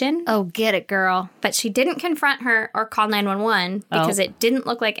station. Oh, get it, girl. But she didn't confront her or call 911 because it didn't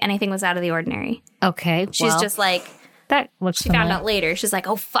look like anything was out of the ordinary. Okay. She's just like, that looks she found out later. She's like,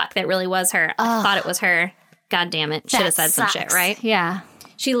 oh, fuck, that really was her. I thought it was her. God damn it. Should have said some shit, right? Yeah.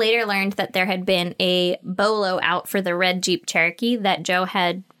 She later learned that there had been a bolo out for the red Jeep Cherokee that Joe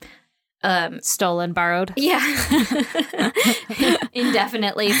had Stolen, borrowed. Yeah.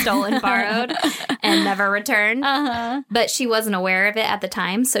 Indefinitely stolen, borrowed, and never returned. Uh-huh. But she wasn't aware of it at the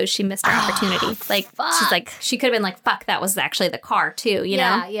time, so she missed her opportunity. Like, she's like, she could have been like, fuck, that was actually the car, too, you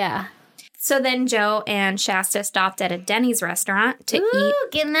know? Yeah. So then Joe and Shasta stopped at a Denny's restaurant to eat.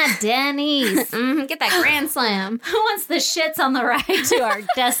 Getting that Denny's. Get that Grand Slam. Who wants the shits on the ride to our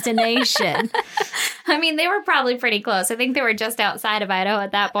destination? I mean, they were probably pretty close. I think they were just outside of Idaho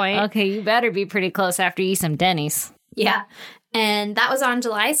at that point. Okay, you better be pretty close after you eat some Denny's. Yeah. And that was on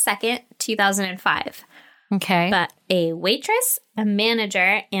July 2nd, 2005. Okay. But a waitress, a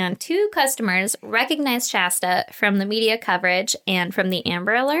manager, and 2 customers recognized Shasta from the media coverage and from the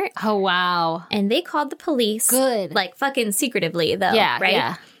Amber Alert. Oh, wow. And they called the police. Good. Like, fucking secretively, though. Yeah, right?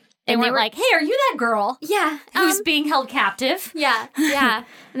 yeah. And And they they were like, hey, are you that girl Yeah. who's being held captive? Yeah.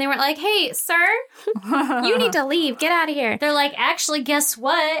 And they weren't like, hey, sir, you need to leave. Get out of here. They're like, actually, guess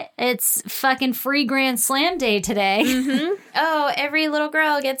what? It's fucking free Grand Slam day today. Oh, every little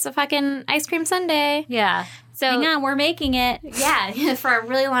girl gets a fucking ice cream sundae. Yeah. So, Hang on, we're making it. yeah, for a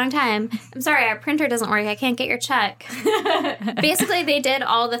really long time. I'm sorry, our printer doesn't work. I can't get your check. Basically, they did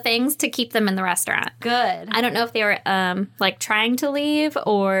all the things to keep them in the restaurant. Good. I don't know if they were like trying to leave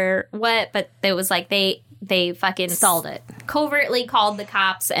or what, but it was like they fucking Stalled it. covertly called the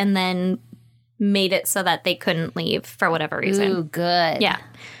cops and then made it so that they couldn't leave for whatever reason. Ooh, good. Yeah.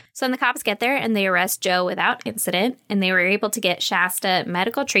 So then the cops get there and they arrest Joe without incident, and they were able to get Shasta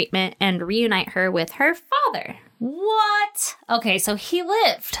medical treatment and reunite her with her father. What? Okay, so he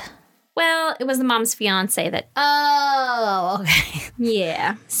lived. Well, it was the mom's fiance that. Oh, okay.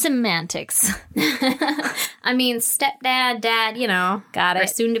 Yeah. Semantics. I mean, stepdad, dad, you know. Got Or it.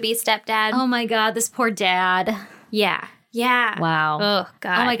 soon to be stepdad. Oh my God, this poor dad. Yeah. Yeah. Wow. Oh,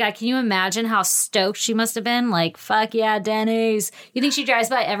 God. Oh my God, can you imagine how stoked she must have been? Like, fuck yeah, Denny's. You think she drives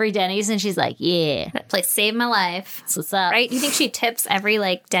by every Denny's and she's like, yeah, That place saved my life. that's what's up. Right? You think she tips every,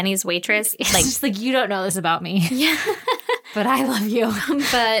 like, Denny's waitress? Like, Like, just like, you don't know this about me. yeah. But I love you.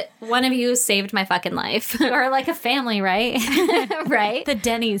 But one of you saved my fucking life. Or like a family, right? Right? The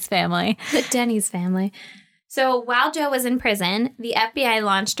Denny's family. The Denny's family. So while Joe was in prison, the FBI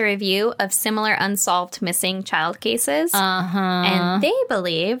launched a review of similar unsolved missing child cases. And they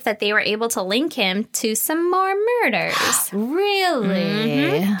believe that they were able to link him to some more murders.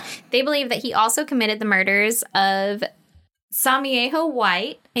 Really? They believe that he also committed the murders of Samieho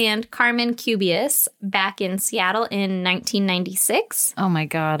White and Carmen Cubius back in Seattle in 1996. Oh my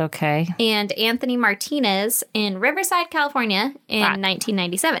God, okay. And Anthony Martinez in Riverside, California in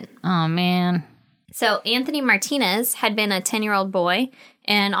 1997. Oh man. So Anthony Martinez had been a 10-year-old boy,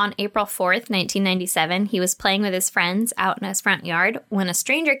 and on April 4th, 1997, he was playing with his friends out in his front yard when a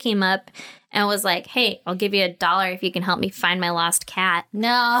stranger came up and was like, hey, I'll give you $1 if you can help me find my lost cat.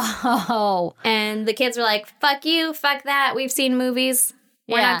 No. And the kids were like, fuck you, fuck that. We've seen movies.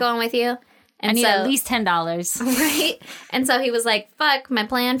 We're not going with you. And I need at least $10. Right? And so he was like, fuck, my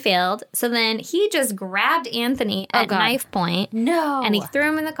plan failed. So then he just grabbed Anthony at knife point. No. And he threw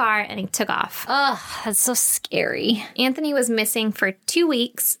him in the car and he took off. Ugh, that's so scary. Anthony was missing for 2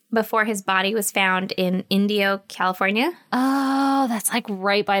 weeks before his body was found in Indio, California. Oh, that's like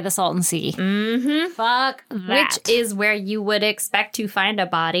right by the Salton Sea. Mm-hmm. Fuck that. Which is where you would expect to find a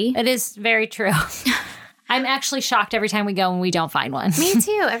body. It is very true. I'm actually shocked every time we go and we don't find one. Me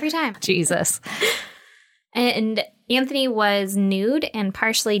too, every time. Jesus. And Anthony was nude and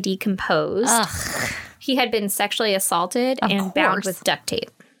partially decomposed. Ugh. He had been sexually assaulted and bound with duct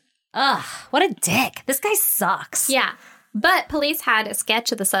tape. Ugh, what a dick. This guy sucks. Yeah. But police had a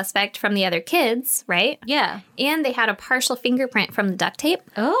sketch of the suspect from the other kids, right? Yeah. And they had a partial fingerprint from the duct tape.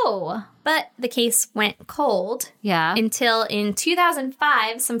 Oh. But the case went cold. Yeah. Until in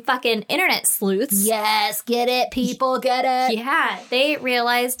 2005, some fucking internet sleuths. Yes, get it, people, get it. Yeah, they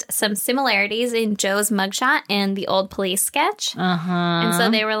realized some similarities in Joe's mugshot and the old police sketch. Uh-huh. And so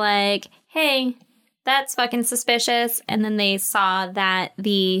they were like, hey, that's fucking suspicious. And then they saw that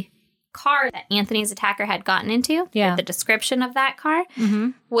the car that Anthony's attacker had gotten into, yeah, the description of that car,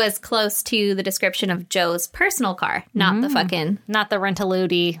 was close to the description of Joe's personal car, not the fucking... Not the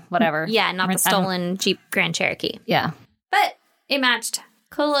Rentaludi, whatever. Yeah, not the stolen Jeep Grand Cherokee. Yeah. But it matched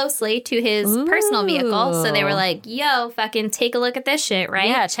closely to his personal vehicle. So they were like, yo, fucking take a look at this shit, right?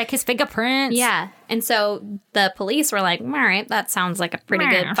 Yeah, check his fingerprints. Yeah. And so the police were like, all right, that sounds like a pretty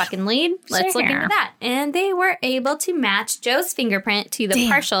good fucking lead. Let's look into that. And they were able to match Joe's fingerprint to the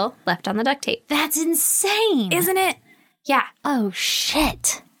partial left on the duct tape. That's insane. Isn't it? Yeah. Oh,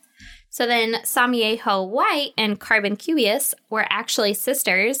 shit. So then Samieho White and Carmen Cubius were actually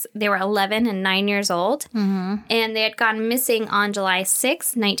sisters. They were 11 and 9 years old. And they had gone missing on July 6,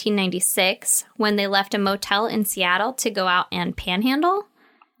 1996, when they left a motel in Seattle to go out and panhandle.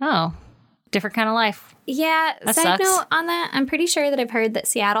 Oh, different kind of life. Yeah, that side sucks. note on that, I'm pretty sure that I've heard that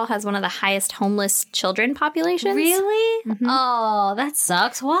Seattle has one of the highest homeless children populations. Really? Oh, that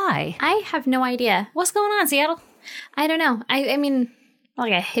sucks. Why? I have no idea. What's going on, Seattle? I don't know. I mean,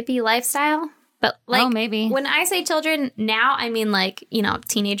 like a hippie lifestyle. But like, maybe. When I say children now, I mean like, you know,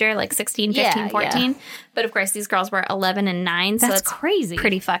 teenager, like 16, 15, 14. But of course, these girls were 11 and 9. So that's that's crazy.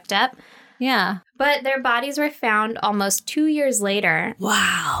 pretty fucked up. Yeah. But their bodies were found almost 2 years later.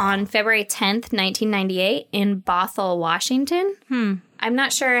 Wow. On February 10th, 1998 in Bothell, Washington. I'm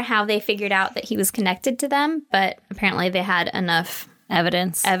not sure how they figured out that he was connected to them, but apparently they had enough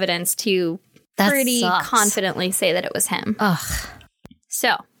evidence to pretty confidently say that it was him. Ugh.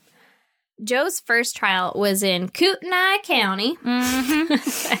 So, Joe's first trial was in Kootenai County.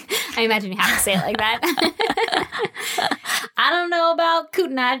 I imagine you have to say it like that. I don't know about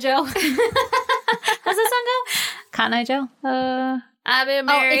Kootenai Joe. How's that song go? Cotton Eye Joe? I've been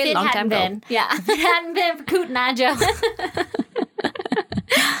married a long time ago. Yeah. If it hadn't been for Kootenai Joe.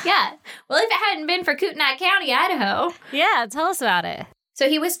 Yeah. Well, if it hadn't been for Kootenai County, Idaho. Yeah, tell us about it. So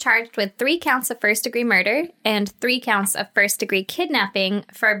he was charged with 3 counts of first-degree murder and 3 counts of first-degree kidnapping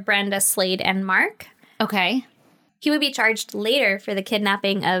for Brenda, Slade, and Mark. Okay. He would be charged later for the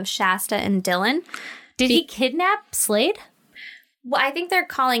kidnapping of Shasta and Dylan. Did he kidnap Slade? Well, I think they're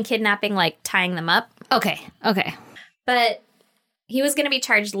calling kidnapping like tying them up. Okay. But he was going to be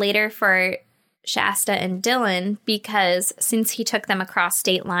charged later for Shasta and Dylan because since he took them across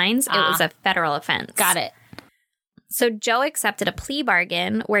state lines, it was a federal offense. Got it. So Joe accepted a plea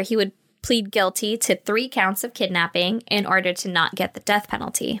bargain where he would plead guilty to 3 counts of kidnapping in order to not get the death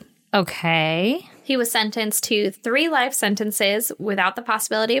penalty. Okay. He was sentenced to 3 life sentences without the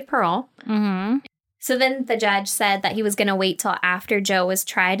possibility of parole. So then the judge said that he was going to wait till after Joe was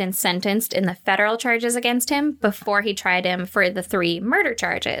tried and sentenced in the federal charges against him before he tried him for the 3 murder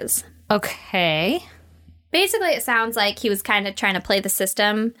charges. Okay. Basically, it sounds like he was kind of trying to play the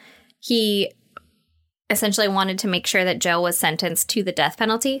system. He essentially wanted to make sure that Joe was sentenced to the death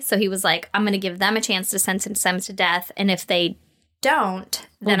penalty. So he was like, I'm going to give them a chance to sentence them to death. And if they don't,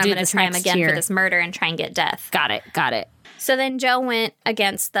 then I'm going to try him again for this murder and try and get death. Got it. So then Joe went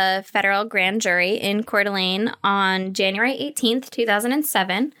against the federal grand jury in Coeur d'Alene on January 18th,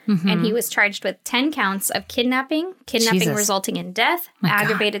 2007, and he was charged with 10 counts of kidnapping Jesus. resulting in death,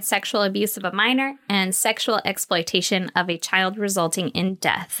 aggravated sexual abuse of a minor, and sexual exploitation of a child resulting in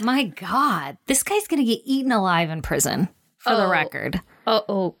death. My God. This guy's going to get eaten alive in prison, for the record.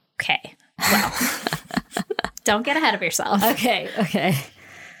 Oh, okay. Well, don't get ahead of yourself. Okay.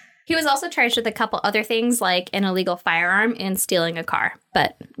 He was also charged with a couple other things like an illegal firearm and stealing a car.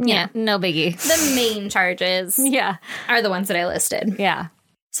 But, Yeah, no biggie. the main charges are the ones that I listed. Yeah.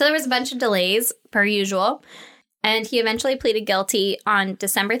 So there was a bunch of delays, per usual, and he eventually pleaded guilty on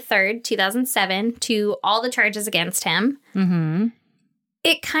December 3rd, 2007, to all the charges against him. Mm-hmm.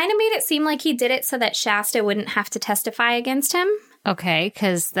 It kind of made it seem like he did it so that Shasta wouldn't have to testify against him. Okay,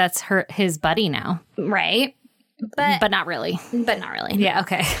 because that's his buddy now. Right. But not really. But not really. Yeah,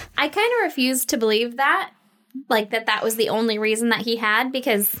 okay. I kind of refuse to believe that. Like, that was the only reason that he had,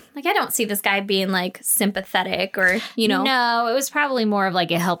 because, like, I don't see this guy being, like, sympathetic or, you know. No, it was probably more of, like,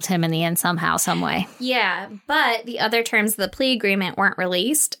 it helped him in the end somehow, some way. Yeah, but the other terms of the plea agreement weren't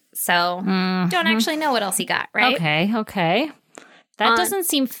released, so don't actually know what else he got, right? Okay. That doesn't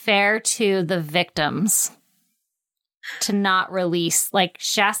seem fair to the victims to not release. Like,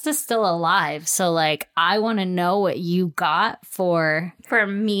 Shasta's still alive, so, like, I want to know what you got for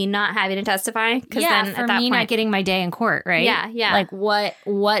me not having to testify. Because then for at that me point, not getting my day in court, right? Yeah. Like,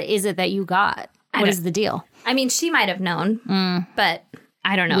 what is it that you got? What is the deal? I mean, she might have known, but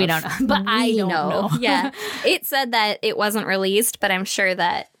I don't know. We don't know. But I don't know. Yeah. It said that it wasn't released, but I'm sure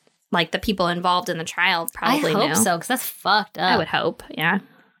that, like, the people involved in the trial probably I knew. hope so, because that's fucked up. I would hope, yeah.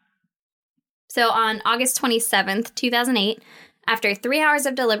 So on August 27th, 2008, after 3 hours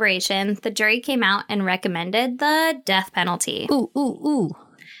of deliberation, the jury came out and recommended the death penalty. Ooh.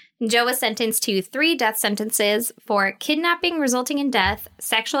 Joe was sentenced to 3 death sentences for kidnapping resulting in death,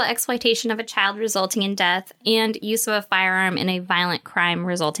 sexual exploitation of a child resulting in death, and use of a firearm in a violent crime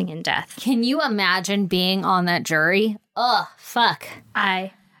resulting in death. Can you imagine being on that jury? Ugh, fuck.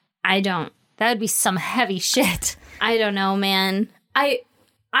 I don't. That would be some heavy shit. I don't know, man. I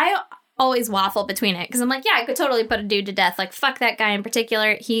always waffle between it because I'm like, yeah, I could totally put a dude to death. Like, fuck that guy in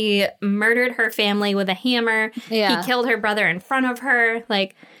particular. He murdered her family with a hammer. Yeah. He killed her brother in front of her.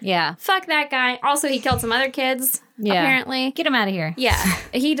 Like, Yeah. fuck that guy. Also, he killed some other kids, apparently. Get him out of here. Yeah.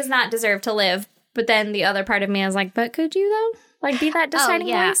 He does not deserve to live. But then the other part of me is like, but could you, though? Like, be that deciding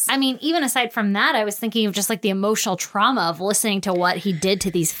voice? I mean, even aside from that, I was thinking of just like the emotional trauma of listening to what he did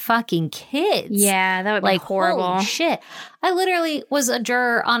to these fucking kids. Yeah, that would Like, be horrible. holy shit. I literally was a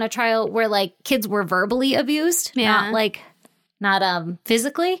juror on a trial where like kids were verbally abused, Yeah. not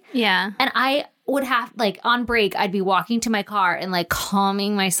physically. Yeah. And I would have, like, on break, I'd be walking to my car and like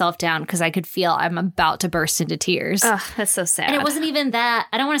calming myself down because I could feel I'm about to burst into tears. Ugh, that's so sad. And it wasn't even that.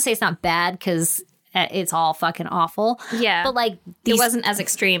 I don't want to say it's not bad because it's all fucking awful. Yeah. But like, it wasn't as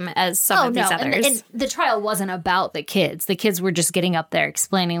extreme as some of these others. And the trial wasn't about the kids. The kids were just getting up there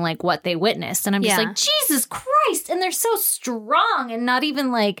explaining like what they witnessed. And I'm just like, Jesus Christ. And they're so strong and not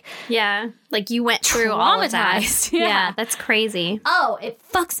even like, yeah. Like, you went through all of that. traumatized. Yeah, that's crazy. oh, it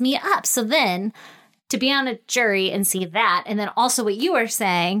fucks me up. So then to be on a jury and see that, and then also what you were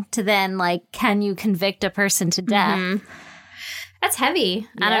saying to then like, can you convict a person to death? That's heavy.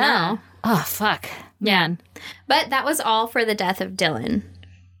 I don't know. Oh, fuck. Man. But that was all for the death of Dylan.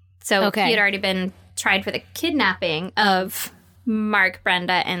 So Okay. he had already been tried for the kidnapping of Mark,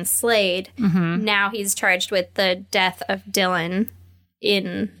 Brenda, and Slade. Now he's charged with the death of Dylan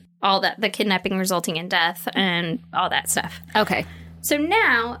in all that, the kidnapping resulting in death and all that stuff. Okay. So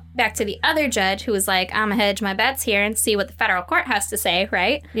now, back to the other judge who was like, I'm going to hedge my bets here and see what the federal court has to say,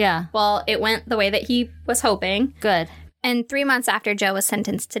 right? Yeah. Well, it went the way that he was hoping. Good. And 3 months after Joe was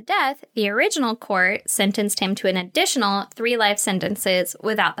sentenced to death, the original court sentenced him to an additional 3 life sentences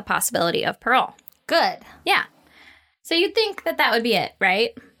without the possibility of parole. Good. Yeah. So you'd think that that would be it,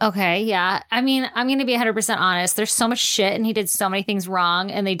 right? Okay, yeah. I mean, I'm going to be 100% honest. There's so much shit, and he did so many things wrong,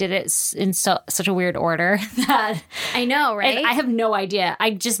 and they did it in such a weird order that I know, right? and I have no idea.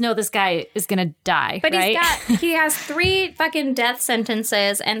 I just know this guy is going to die, but right? he has 3 fucking death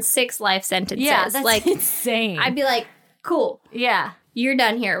sentences and 6 life sentences. Yeah, that's like, insane. I'd be like, cool, yeah. you're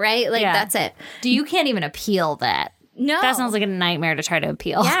done here, right? Like, Yeah. that's it. You can't even appeal that. No. That sounds like a nightmare to try to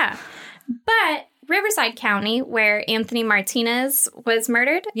appeal. Yeah. But Riverside County, where Anthony Martinez was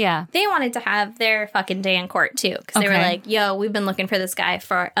murdered, Yeah. they wanted to have their fucking day in court, too. Because they were Okay. like, yo, we've been looking for this guy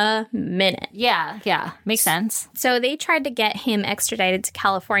for a minute. Yeah. Yeah. Makes sense. So they tried to get him extradited to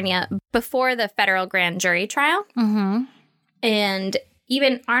California before the federal grand jury trial. Mm-hmm. And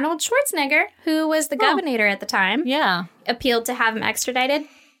even Arnold Schwarzenegger, who was the governor at the time, Yeah. appealed to have him extradited.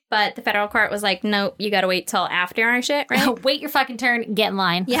 But the federal court was like, nope, you got to wait till after our shit, right? Wait your fucking turn. Get in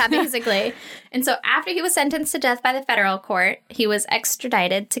line. Yeah, basically. And so after he was sentenced to death by the federal court, he was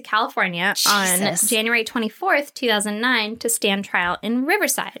extradited to California on Jesus. January 24th, 2009 to stand trial in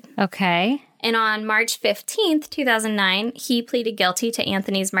Riverside. Okay. And on March 15th, 2009, he pleaded guilty to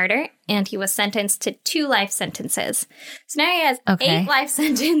Anthony's murder and he was sentenced to 2 life sentences. So now he has Okay. 8 life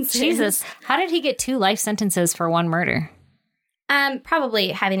sentences. Jesus. How did he get 2 life sentences for one murder? Probably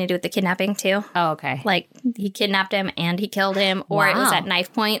having to do with the kidnapping too. Oh, okay. Like he kidnapped him and he killed him, or it was Wow. at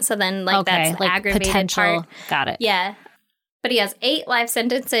knife point. So then, like okay. that's the like aggravated potential. part. Got it. Yeah, but he has 8 life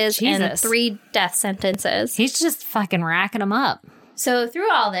sentences and Jesus. 3 death sentences. He's just fucking racking them up. So through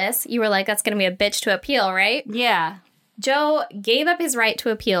all this, you were like, "That's going to be a bitch to appeal, right?" Yeah. Joe gave up his right to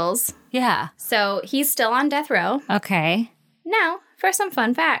appeals, Yeah. so he's still on death row. Okay. Now for some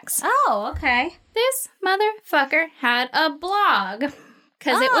fun facts. Oh, okay. This motherfucker had a blog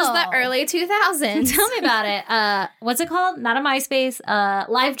because it was the Oh. early 2000s. Tell me about it. What's it called? Not a MySpace.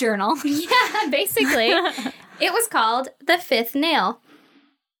 Live Journal. Yeah, basically. It was called The Fifth Nail.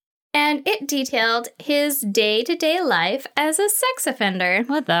 And it detailed his day-to-day life as a sex offender.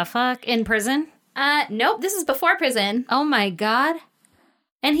 What the fuck? In prison? Nope, this is before prison. Oh my god.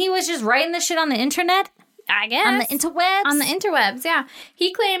 And he was just writing this shit on the internet? I guess. On the interwebs? On the interwebs, yeah.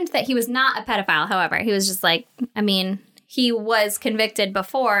 He claimed that he was not a pedophile, however. He was just like, I mean, he was convicted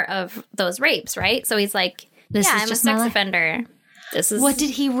before of those rapes, right? So he's like, This yeah, is I'm just a my sex life. offender. This is What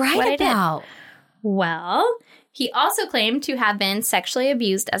did he what I write did. about? Well, he also claimed to have been sexually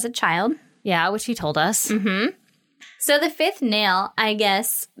abused as a child. Yeah, which he told us. So the fifth nail, I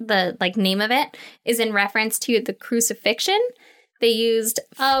guess the name of it is in reference to the crucifixion. They used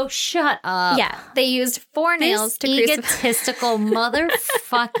Oh, shut up. yeah, they used 4 nails to crucify. egotistical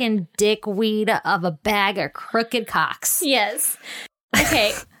motherfucking dickweed of a bag of crooked cocks. Yes.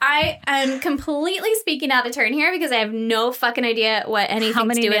 Okay, I am completely speaking out of turn here because I have no fucking idea what anything How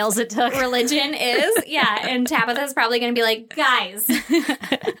many to do nails with it took. religion is. Yeah, and Tabitha's probably going to be like, guys.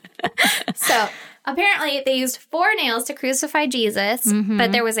 So apparently they used 4 nails to crucify Jesus,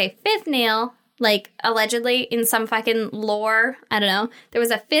 but there was a 5th nail, like allegedly in some fucking lore, I don't know, there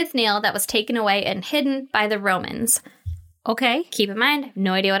was a 5th nail that was taken away and hidden by the Romans. Okay. Keep in mind, I have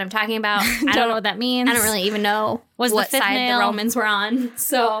no idea what I'm talking about. I don't know what that means. I don't really even know Was what the 5th side nail- the Romans were on.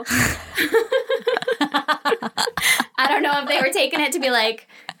 So I don't know if they were taking it to be like,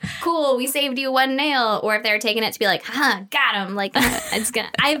 cool, we saved you 1 nail, or if they were taking it to be like, got him. Like,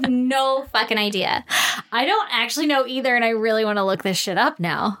 I have no fucking idea. I don't actually know either, and I really want to look this shit up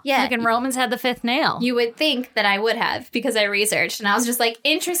now. Yeah. Fucking Romans had the 5th nail. You would think that I would have because I researched and I was just like,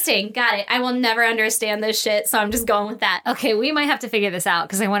 interesting, got it. I will never understand this shit, so I'm just going with that. Okay, we might have to figure this out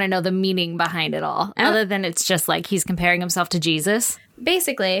because I want to know the meaning behind it all. Other than it's just like he's comparing himself to Jesus.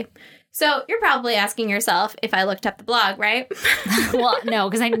 Basically. So you're probably asking yourself if I looked up the blog, right? Well, no,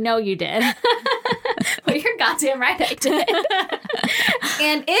 because I know you did. Well, you're goddamn right I did.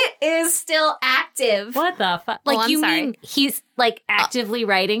 And it is still active. What the fuck? Like, I'm you sorry. mean he's like actively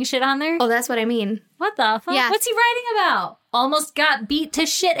writing shit on there? Oh, that's what I mean. What the fuck? Yeah. What's he writing about? Almost got beat to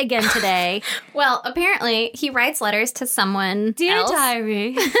shit again today. Well, apparently he writes letters to someone Dear else.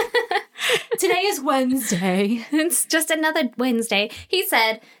 diary, today is Wednesday. It's just another Wednesday. He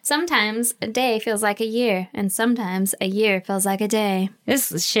said, sometimes a day feels like a year, and sometimes a year feels like a day.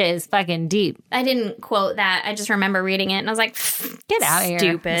 This shit is fucking deep. I didn't quote that. I just remember reading it, and I was like, Get out of here.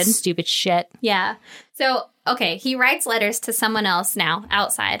 Stupid. Stupid shit. yeah. So, okay, he writes letters to someone else now,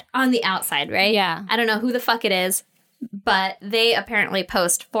 outside. On the outside, right? Yeah. I don't know who the fuck it is, but they apparently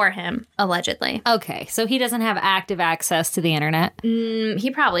post for him, allegedly. Okay, so he doesn't have active access to the internet. He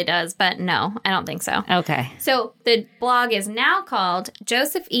probably does, but no, I don't think so. Okay. So the blog is now called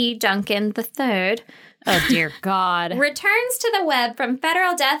Joseph E. Duncan III Oh, dear God. returns to the web from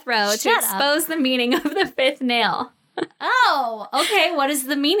federal death row to Shut up. expose the meaning of the 5th nail. Oh, okay. What is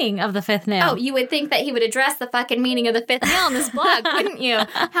the meaning of the 5th nail? Oh, you would think that he would address the fucking meaning of the 5th nail in this blog, wouldn't you?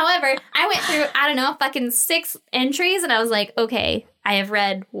 However, I went through, I don't know, fucking 6 entries, and I was like, okay, I have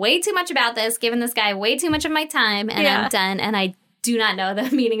read way too much about this, given this guy way too much of my time, and Yeah. I'm done, and I do not know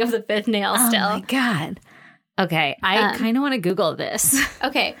the meaning of the 5th nail Oh, still. my God. Okay, I kind of want to Google this.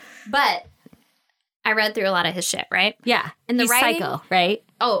 Okay, but I read through a lot of his shit, right? Yeah. And the He's writing- psycho, right?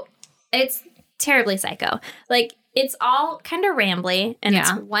 Oh, it's terribly psycho. Like, it's all kind of rambly, and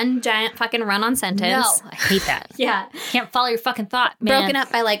it's one giant fucking run-on sentence. No, I hate that. Yeah. Can't follow your fucking thought, man. Broken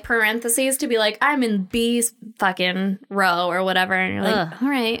up by, like, parentheses to be like, I'm in B's fucking row or whatever. And you're like, all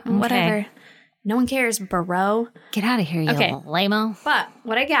right, whatever. No one cares, bro. Get out of here, you little lame-o. But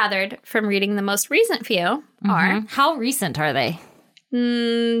what I gathered from reading the most recent few are... How recent are they?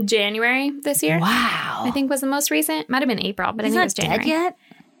 January this year. Wow. I think was the most recent. Might have been April, but He's I think it was not January. dead yet?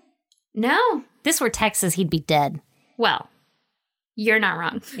 No. If this were Texas, he'd be dead. Well, you're not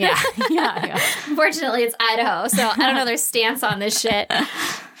wrong. Yeah. yeah. Unfortunately, it's Idaho, so I don't know their stance on this shit.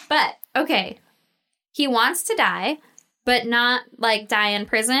 But, okay. He wants to die, but not, like, die in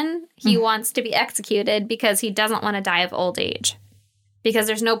prison. He wants to be executed because he doesn't want to die of old age. Because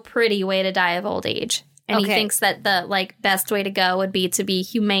there's no pretty way to die of old age. And he thinks that the, like, best way to go would be to be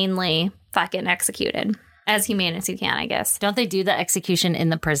humanely fucking executed. As humane as you can, I guess. Don't they do the execution in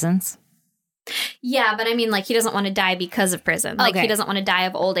the prisons? Yeah, but I mean, like, he doesn't want to die because of prison. Like, he doesn't want to die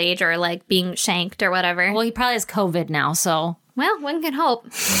of old age or, like, being shanked or whatever. Well, he probably has COVID now, so... Well, one can hope.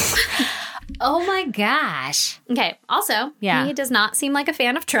 Oh, my gosh. Okay, also, he does not seem like a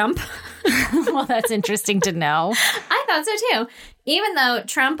fan of Trump. Well, that's interesting to know. I thought so, too. Even though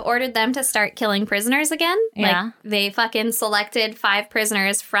Trump ordered them to start killing prisoners again. Like, they fucking selected 5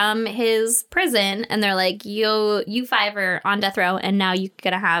 prisoners from his prison, and they're like, you 5 are on death row, and now you're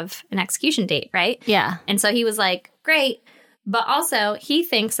going to have an execution date, right? Yeah. And so he was like, great. But also, he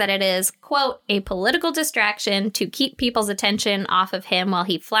thinks that it is, quote, a political distraction to keep people's attention off of him while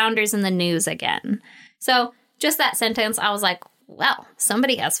he flounders in the news again. So, just that sentence, I was like, well,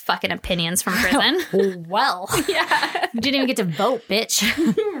 somebody has fucking opinions from prison. Well. Yeah. You didn't even get to vote, bitch.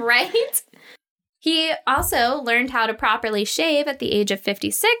 Right? He also learned how to properly shave at the age of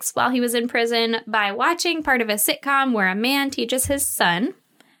 56 while he was in prison by watching part of a sitcom where a man teaches his son.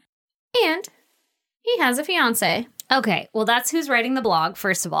 And he has a fiance. Okay, well, that's who's writing the blog,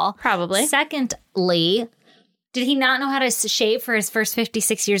 first of all. Probably. Secondly, did he not know how to shave for his first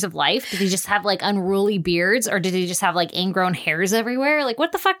 56 years of life? Did he just have, like, unruly beards? Or did he just have, like, ingrown hairs everywhere? Like,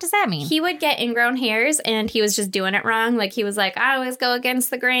 what the fuck does that mean? He would get ingrown hairs, and he was just doing it wrong. Like, he was like, I always go against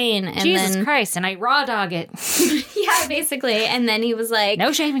the grain. And Jesus Christ, and I raw dog it. Yeah, basically. And then he was like...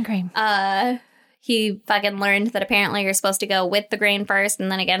 No shaving cream. He fucking learned that apparently you're supposed to go with the grain first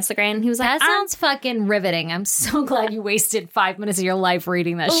and then against the grain. He was like, that sounds fucking riveting. I'm so glad you wasted 5 minutes of your life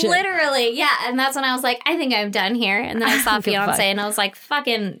reading that shit. Literally, yeah. And that's when I was like, I think I'm done here. And then I saw fiance and I was like,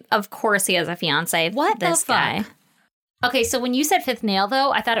 fucking, of course he has a fiance. What this the fuck? guy. Okay, so when you said fifth nail,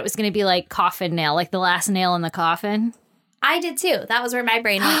 though, I thought it was going to be like coffin nail, like the last nail in the coffin. I did too. That was where my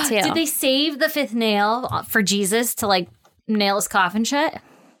brain went too. Did they save the fifth nail for Jesus to like nail his coffin shut?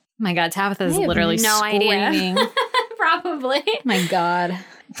 My God, Tabitha's literally screaming. Probably. My God.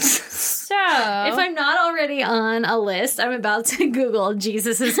 So, if I'm not already on a list, I'm about to Google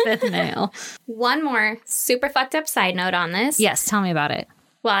Jesus's fifth nail. One more super fucked up side note on this. Yes, tell me about it.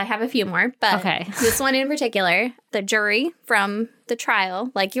 Well, I have a few more, but okay. This one in particular, the jury from the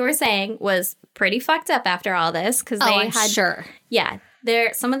trial, like you were saying, was pretty fucked up after all this because they had sure. Yeah,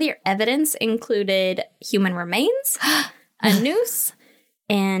 some of their evidence included human remains, a noose,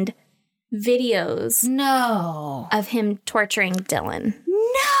 and videos of him torturing Dylan.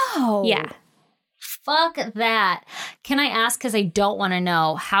 No. Yeah. Fuck that. Can I ask, because I don't want to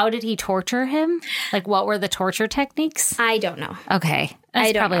know, how did he torture him? Like, what were the torture techniques? I don't know. Okay.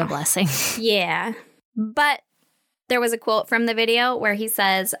 That's probably a blessing. Yeah. But there was a quote from the video where he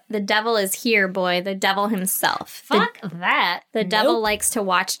says, "The devil is here, boy, the devil himself." Fuck that. The devil likes to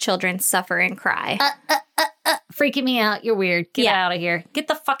watch children suffer and cry. Freaking me out. You're weird. Get out of here. Get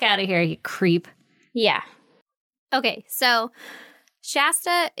the fuck out of here, you creep. Yeah. Okay, so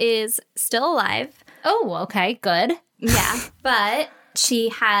Shasta is still alive. Oh, okay. Good. Yeah, but she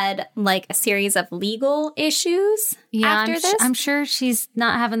had like a series of legal issues after this. I'm sure she's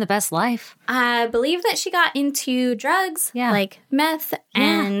not having the best life. I believe that she got into drugs, like meth,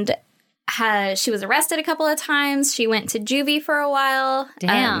 and she was arrested a couple of times. She went to juvie for a while.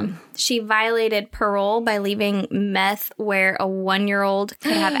 Damn. She violated parole by leaving meth where a 1-year-old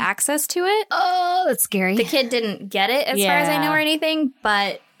could have access to it. Oh, that's scary. The kid didn't get it as far as I know or anything,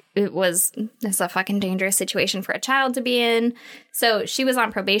 but it's a fucking dangerous situation for a child to be in. So she was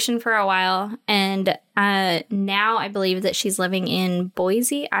on probation for a while, and now I believe that she's living in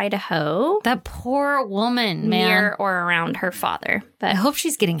Boise, Idaho. That poor woman, man. Near or around her father. But I hope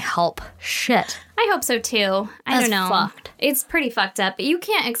she's getting help. Shit. I hope so too. I don't know. Fucked. It's pretty fucked up. But you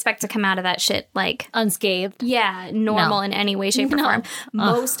can't expect to come out of that shit like unscathed. Yeah, normal in any way, shape, or form.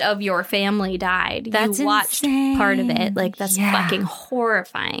 Most of your family died. That's you watched insane. part of it. Like that's fucking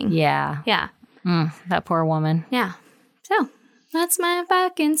horrifying. Yeah. Yeah. That poor woman. Yeah. So that's my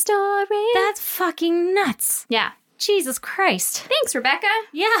fucking story. That's fucking nuts. Yeah. Jesus Christ. Thanks, Rebecca.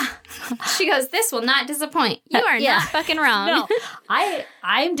 Yeah. She goes, this will not disappoint. You are not fucking wrong. No,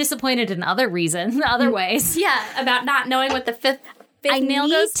 I'm disappointed in other ways. Yeah, about not knowing what the fifth nail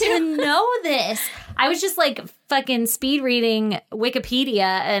goes to. I need to know this. I was just like fucking speed reading Wikipedia,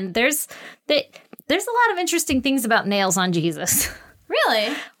 and there's a lot of interesting things about nails on Jesus.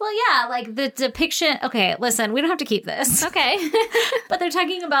 Really? Well, yeah, like the depiction. Okay, listen, we don't have to keep this. Okay. But they're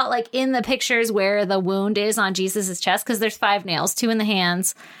talking about like in the pictures where the wound is on Jesus's chest, because there's 5 nails, 2 in the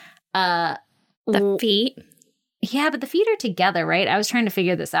hands. The feet. Yeah, but the feet are together, right? I was trying to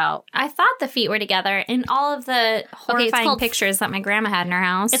figure this out. I thought the feet were together in all of the horrifying pictures that my grandma had in her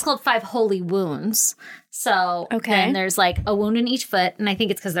house. It's called 5 holy wounds. So then there's like a wound in each foot, and I think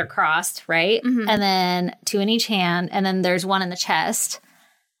it's because they're crossed, right? Mm-hmm. And then 2 in each hand, and then there's 1 in the chest.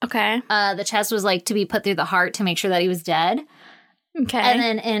 Okay. The chest was like to be put through the heart to make sure that he was dead. Okay. And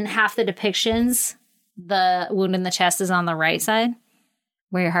then in half the depictions, the wound in the chest is on the right side,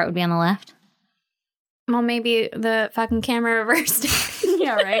 where your heart would be on the left. Well, maybe the fucking camera reversed it.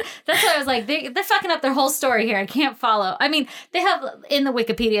 Yeah, right. That's why I was like, they're fucking up their whole story here. I can't follow. I mean, they have in the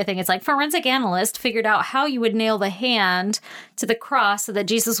Wikipedia thing, it's like forensic analyst figured out how you would nail the hand to the cross so that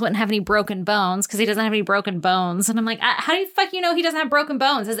Jesus wouldn't have any broken bones, because he doesn't have any broken bones. And I'm like, how do you fuck you know he doesn't have broken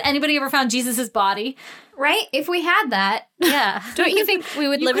bones? Has anybody ever found Jesus's body? Right? If we had that, yeah. Don't you think we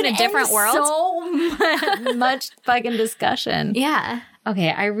would live in a different world? So much fucking discussion. Yeah.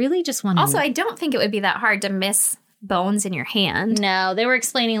 Okay, I really just want to... Also, I don't think it would be that hard to miss bones in your hand. No, they were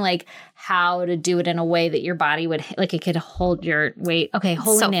explaining like how to do it in a way that your body would, like it could hold your weight. Okay,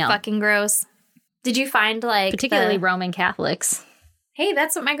 holy nail. So fucking gross. Did you find like... Particularly Roman Catholics. Hey,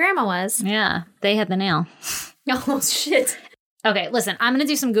 that's what my grandma was. Yeah, they had the nail. Oh, shit. Okay, listen, I'm going to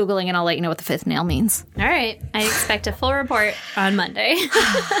do some Googling and I'll let you know what the 5th nail means. All right. I expect a full report on Monday.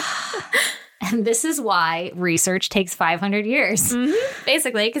 And this is why research takes 500 years. Mm-hmm.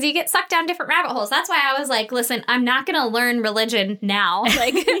 Basically, because you get sucked down different rabbit holes. That's why I was like, listen, I'm not going to learn religion now.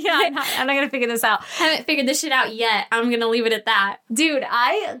 Like, yeah, I'm not going to figure this out. Haven't figured this shit out yet. I'm going to leave it at that. Dude,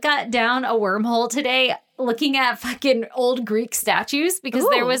 I got down a wormhole today looking at fucking old Greek statues, because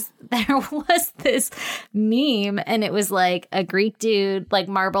there was this meme, and it was like a Greek dude, like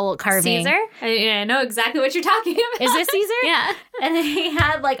marble carving. Caesar? I know exactly what you're talking about. Is this Caesar? Yeah. And he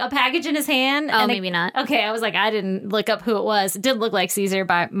had like a package in his hand. Oh, and maybe not. Okay, I was like, I didn't look up who it was. It did look like Caesar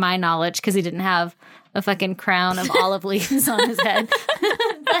by my knowledge, because he didn't have a fucking crown of olive leaves on his head.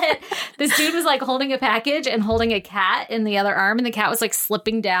 But this dude was like holding a package and holding a cat in the other arm, and the cat was like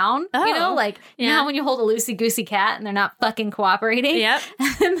slipping down. Oh. You know, like, you know how when you hold a loosey-goosey cat and they're not fucking cooperating? Yep.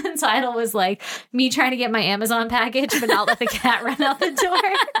 And the title was like, me trying to get my Amazon package but not let the cat run out the door.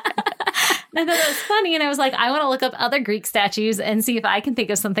 And I thought that was funny, and I was like, I want to look up other Greek statues and see if I can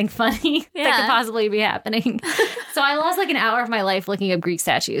think of something funny that could possibly be happening. So I lost like an hour of my life looking up Greek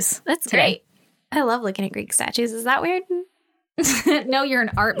statues. That's great. I love looking at Greek statues. Is that weird? No, you're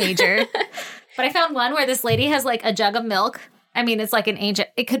an art major. But I found one where this lady has like a jug of milk. I mean, it's like an ancient,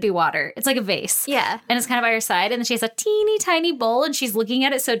 it could be water. It's like a vase. Yeah. And it's kind of by her side. And then she has a teeny tiny bowl, and she's looking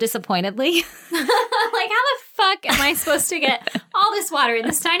at it so disappointedly. Like, how the fuck am I supposed to get all this water in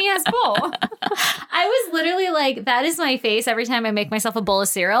this tiny ass bowl? I was literally like, that is my face every time I make myself a bowl of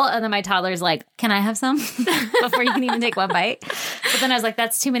cereal. And then my toddler's like, can I have some? Before you can even take one bite. But then I was like,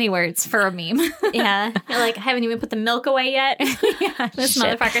 that's too many words for a meme. Yeah. You're like, I haven't even put the milk away yet. Yeah, this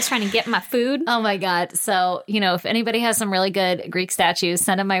motherfucker's trying to get my food. Oh my God. So, you know, if anybody has some really good Greek statues,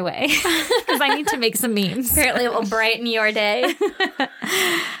 send them my way. Because I need to make some memes. Apparently it will brighten your day.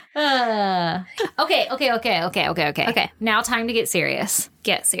 Okay. Now time to get serious.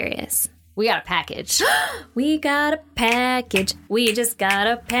 Get serious. We got a package. We got a package. We just got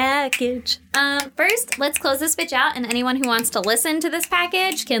a package. First, let's close this bitch out, and anyone who wants to listen to this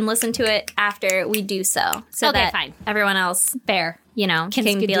package can listen to it after we do so. So okay, that fine. Everyone else, Fair. you know, can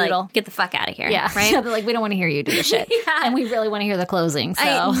be like, get the fuck out of here. Yeah. Right? Yeah, like, we don't want to hear you do this shit. Yeah. And we really want to hear the closing. So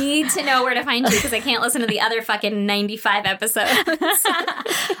I need to know where to find you, because I can't listen to the other fucking 95 episodes.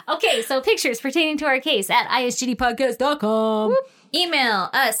 Okay, so pictures pertaining to our case at isgdpodcast.com. Whoop. Email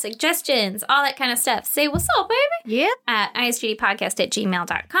us, suggestions, all that kind of stuff. Say what's up, baby. Yep. At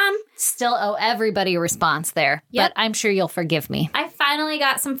isgdpodcast@gmail.com. Still owe everybody a response there. Yep. But I'm sure you'll forgive me. I finally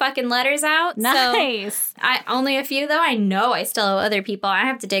got some fucking letters out. Nice. So only a few, though. I know I still owe other people. I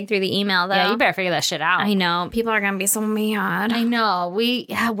have to dig through the email, though. Yeah, you better figure that shit out. I know. People are going to be so mad. I know.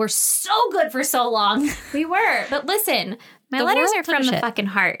 We're so good for so long. We were. But listen, my The letters world are took from a the shit. fucking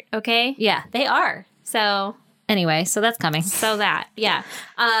heart, okay? Yeah, they are. So Anyway, so that's coming. So that, yeah.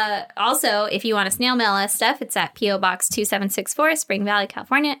 Also, if you want to snail mail us stuff, it's at P.O. Box 2764, Spring Valley,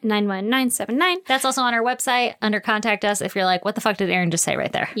 California, 91979. That's also on our website under Contact Us if you're like, what the fuck did Erin just say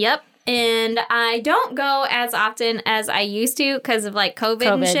right there? Yep. And I don't go as often as I used to because of like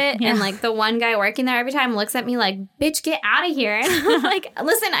COVID and shit. Yeah. And like the one guy working there every time looks at me like, bitch, get out of here. And I'm like,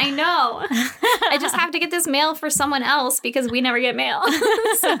 listen, I know. I just have to get this mail for someone else because we never get mail.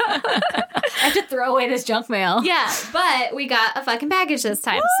 I have to throw away this junk mail. Yeah, but we got a fucking package this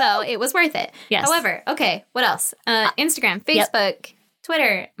time. So it was worth it. Yes. However, okay, what else? Instagram, Facebook,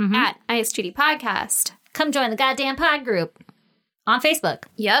 Twitter, at ISGD Podcast. Come join the goddamn pod group on Facebook.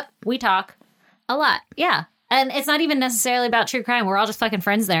 Yep. We talk A lot. Yeah. And it's not even necessarily about true crime. We're all just fucking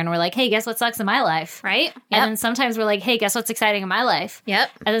friends there. And we're like, hey, guess what sucks in my life? Right? And then sometimes we're like, hey, guess what's exciting in my life? Yep.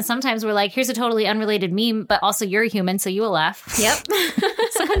 And then sometimes we're like, here's a totally unrelated meme, but also you're a human, so you will laugh. Yep.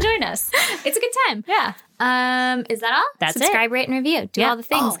 So come join us. It's a good time. Yeah. Is that all? That's Subscribe, rate, and review. Do all the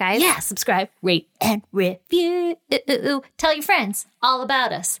things, guys. Yeah, subscribe, rate, and review. Tell your friends all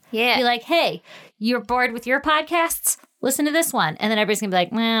about us. Yeah. Be like, hey, you're bored with your podcasts? Listen to this one. And then everybody's going to be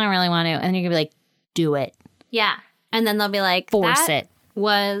like, I don't really want to. And then you're going to be like, do it. Yeah. And then they'll be like, Force that it.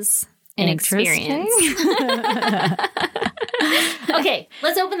 Was an experience. Okay,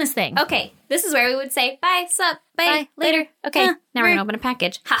 let's open this thing. Okay, this is where we would say, bye, sup, bye, later. Okay, now we're going to open a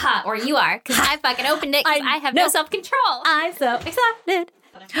package. Haha, or you are, because I fucking opened it because I have no self-control. I'm so excited.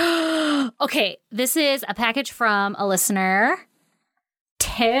 Okay, this is a package from a listener,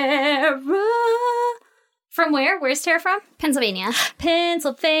 Tara. From where? Where's Tara from? Pennsylvania.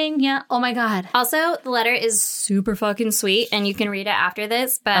 Pennsylvania. Oh my God. Also, the letter is super fucking sweet, and you can read it after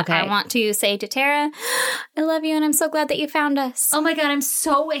this, but Okay. I want to say to Tara, I love you, and I'm so glad that you found us. Oh my God, I'm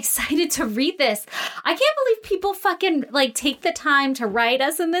so excited to read this. I can't believe people fucking like take the time to write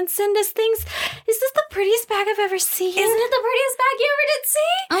us and then send us things. Is this the prettiest bag I've ever seen? Isn't it the prettiest bag you ever did see?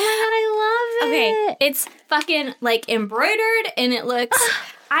 Oh my God, I love it. Okay, it's fucking like embroidered, and it looks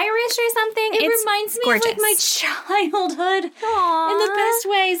Irish or something. It It's reminds me gorgeous. of like my childhood Aww. in the best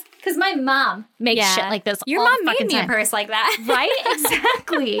ways. Because my mom makes shit like this Your all mom the made fucking me a time. purse like that. Right?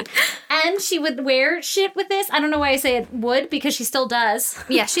 Exactly. And she would wear shit with this. I don't know why I say it would, because she still does.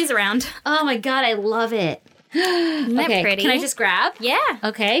 Yeah, she's around. Oh my God, I love it. Isn't that Okay, pretty? can I just grab? Yeah.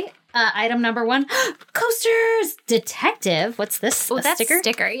 Okay. Item number 1. Coasters. Detective. What's this? Oh, a that's sticker? a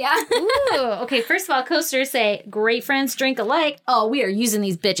sticker, yeah. Ooh. Okay, first of all, coasters say, great friends drink alike. Oh, we are using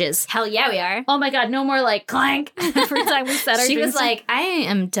these bitches. Hell yeah, we are. Oh my God, no more like clank every time we set our She drinks was like, I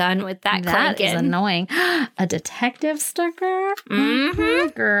am done with that that is clanking. annoying. A detective sticker? Mm-hmm.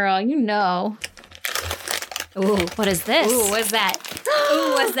 Girl, you know. Ooh, what is this? Ooh, what's that?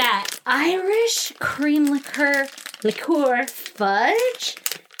 Ooh, what's that? Irish cream liqueur fudge?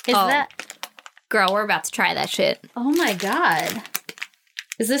 Is Oh. that? Girl, we're about to try that shit. Oh my God.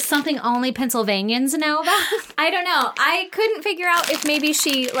 Is this something only Pennsylvanians know about? I don't know. I couldn't figure out if maybe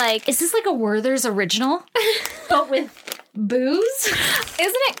she, like... Is this like a Werther's original? But with booze?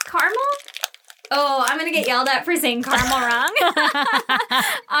 Isn't it caramel? Oh, I'm gonna get yelled at for saying caramel wrong.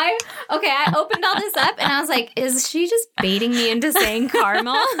 I opened all this up and I was like, is she just baiting me into saying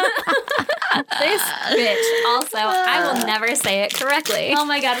caramel? This bitch. Also, I will never say it correctly. Oh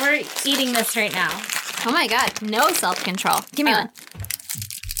my God, we're eating this right now. Oh my God, no self-control. Give me one.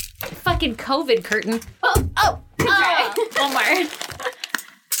 Fucking COVID curtain. Oh, good try. Omar.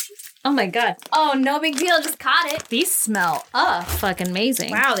 Oh my God. Oh, no big deal. Just caught it. These smell fucking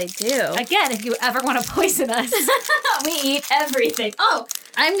amazing. Wow, they do. Again, if you ever want to poison us, We eat everything. Oh,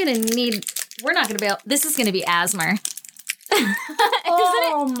 I'm going to need, we're not going to be able, this is going to be asthma.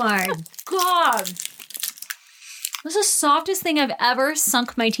 oh my God. This is the softest thing I've ever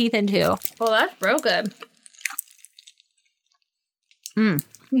sunk my teeth into. well, that's real good. It's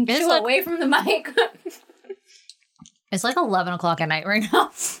Chew like, away from the mic. it's like 11 o'clock at night right now.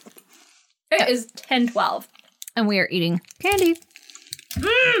 It is 10:12. And we are eating candy.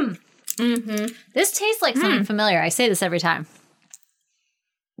 This tastes like something familiar. I say this every time.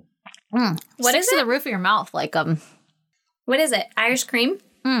 What Sticks is to it? the roof of your mouth like What is it? Irish cream?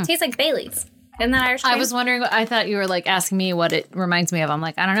 Tastes like Bailey's. Isn't that Irish cream? I was wondering, I thought you were like asking me what it reminds me of. I'm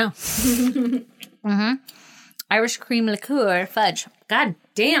like, I don't know. Irish cream liqueur fudge. God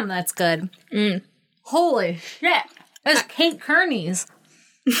damn, that's good. Holy shit. That's Kate Kearney's.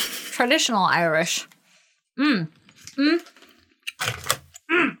 Traditional Irish.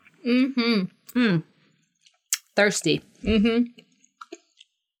 Thirsty.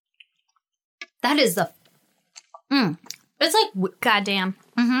 That is the... It's like... Goddamn.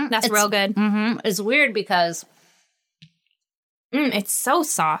 That's It's- real good. It's weird because... It's so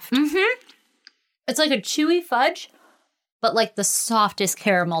soft. It's like a chewy fudge, but like the softest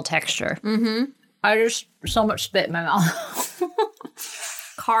caramel texture. Mm-hmm. I just so much spit in my mouth.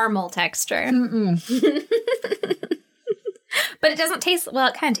 Caramel texture. But it doesn't taste, well,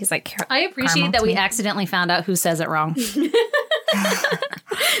 it kind of tastes like I appreciate that we accidentally found out who says it wrong. Because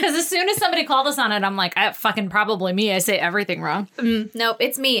as soon as somebody called us on it, I'm like, fucking probably me. I say everything wrong. Nope,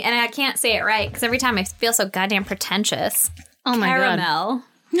 it's me. And I can't say it right because every time I feel so goddamn pretentious. Oh my Caramel.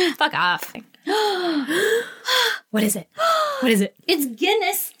 Fuck off. What is it? What is it? It's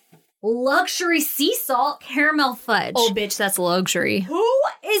Guinness luxury sea salt caramel fudge. Oh, bitch, that's luxury.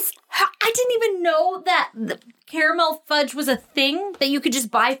 I didn't even know that the caramel fudge was a thing, that you could just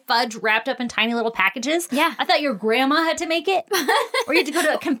buy fudge wrapped up in tiny little packages. Yeah. I thought your grandma had to make it. Or you had to go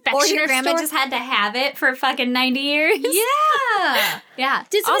to a confectioner Or your grandma store. just had to have it for fucking 90 years. Yeah. Yeah.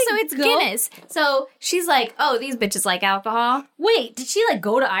 Did somebody Also, it's go- Guinness. So she's like, oh, these bitches like alcohol. Wait, did she like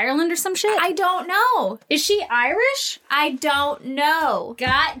go to Ireland or some shit? I don't know. Is she Irish? I don't know.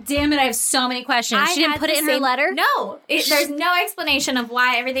 God damn it, I have so many questions. She didn't had put the it in her same- letter? No. There's no explanation of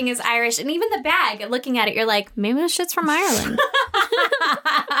why everything is Irish. And even the bag, looking at it, you're like, maybe this shit's from Ireland.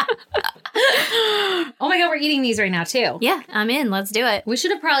 Oh my God, we're eating these right now too. Yeah, I'm in. Let's do it. We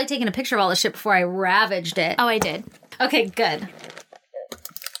should have probably taken a picture of all this shit before I ravaged it. Oh, I did. Okay, good.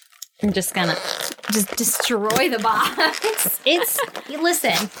 I'm just gonna Just destroy the box.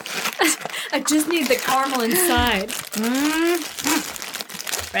 listen. I just need the caramel inside.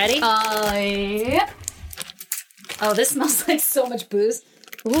 Ready? Yep. Oh, this smells like so much booze.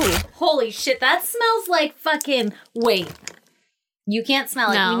 Ooh. Holy shit, that smells like fucking... Wait. You can't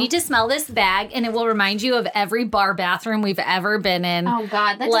smell it. No. You need to smell this bag, and it will remind you of every bar bathroom we've ever been in. Oh,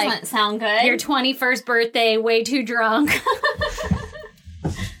 God, that Like, doesn't sound good. Your 21st birthday, way too drunk.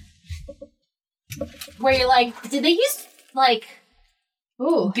 Where you're like, did they use, like,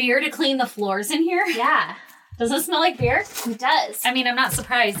 beer to clean the floors in here? Yeah, Does it smell like beer? it does. I mean, I'm not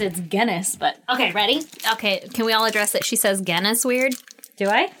surprised it's Guinness, but... Okay, ready? Okay, can we all address that she says Guinness weird? Do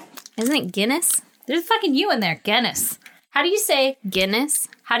I? Isn't it Guinness? There's fucking you in there, Guinness. How do you say... Guinness?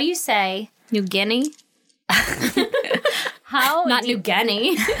 How do you say... New Guinea? How... Not New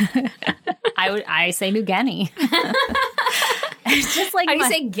Guinea. I say New Guinea. It's just like... How do you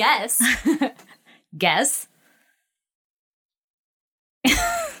say guess? Guess?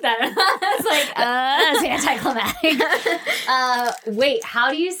 That's like, That's anticlimactic. Wait,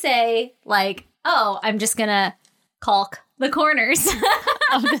 how do you say, like, oh, I'm just gonna caulk the corners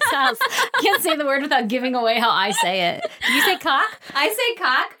of this house? You can't say the word without giving away how I say it. Do you say cock? I say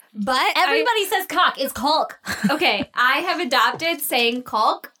cock, but Everybody says cock. It's caulk. Okay, I have adopted saying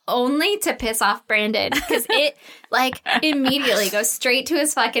caulk only to piss off Brandon because it like immediately goes straight to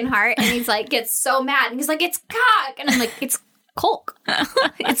his fucking heart and he's like gets so mad and he's like, it's cock, and I'm like, it's caulk.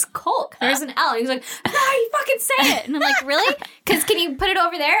 It's caulk. There's an L. And he's like, no, you fucking say it. And I'm like, really? Because can you put it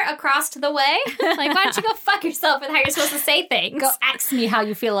over there across to the way? Like, why don't you go fuck yourself with how you're supposed to say things? Go ask me how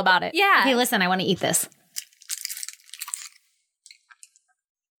you feel about it. Yeah. Okay, listen, I want to eat this.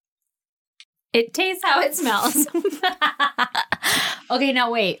 It tastes how it smells. Okay,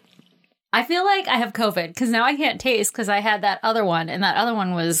 now wait. I feel like I have COVID because now I can't taste because I had that other one, and that other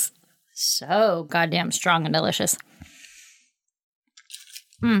one was so goddamn strong and delicious.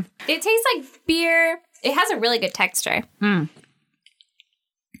 It tastes like beer. It has a really good texture. It I'm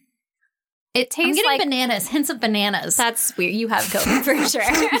tastes getting like bananas, hints of bananas. That's weird. You have COVID for sure.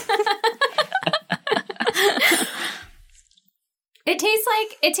 It tastes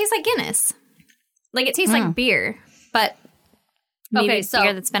like Guinness. Like it tastes like beer, but maybe Okay, it's so-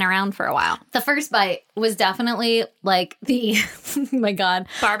 beer that's been around for a while. The first bite was definitely like the, oh my God,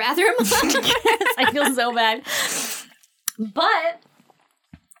 Bar bathroom. I feel so bad. But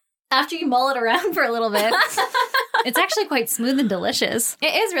after you mull it around for a little bit, it's actually quite smooth and delicious.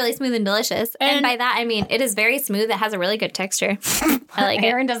 It is really smooth and delicious, and And- by that I mean it is very smooth. It has a really good texture. I like it.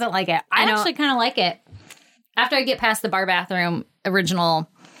 Aaron doesn't like it. I know. actually kind of like it. After I get past the bar bathroom original,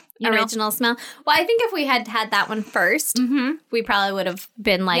 you know, Original smell. Well, I think if we had had that one first, we probably would have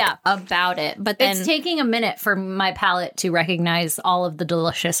been like Yeah. about it. But then it's taking a minute for my palate to recognize all of the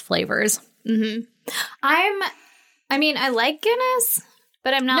delicious flavors. I mean, I like Guinness,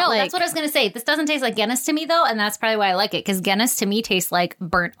 but I'm not No, like that's what I was going to say. This doesn't taste like Guinness to me, though, and that's probably why I like it, because Guinness to me tastes like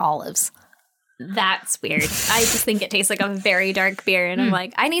burnt olives. That's weird. I just think it tastes like a very dark beer, and I'm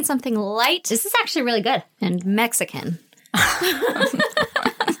like, I need something light This is actually really good. and Mexican.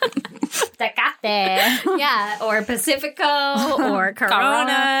 Tecate. Yeah, or Pacifico, or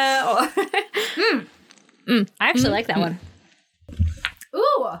Corona, or I actually like that one.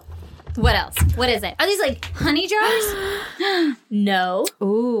 ooh. What else? What is it? Are these like honey jars? No.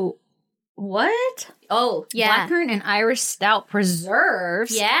 Ooh. What? Oh, yeah. Blackcurrant and Irish stout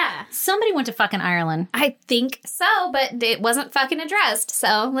preserves? Yeah. Somebody went to fucking Ireland. I think so, but it wasn't fucking addressed.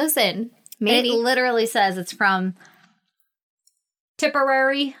 So listen, maybe. It literally says it's from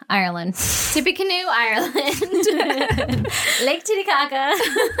Tipperary, Ireland. Tippecanoe, Ireland. Lake Titicaca,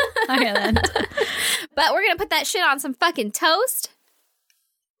 Ireland. But we're going to put that shit on some fucking toast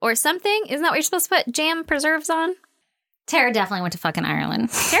or something. Isn't that what you're supposed to put jam preserves on? Tara definitely went to fucking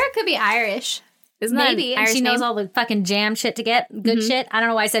Ireland. Tara could be Irish. Isn't that Maybe. an And Irish she knows name? all the fucking jam shit to get. Good shit. I don't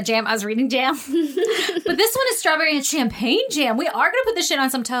know why I said jam. I was reading jam. But this one is strawberry and champagne jam. We are going to put this shit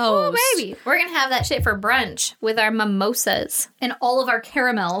on some toast. Oh, baby. We're going to have that shit for brunch with our mimosas. And all of our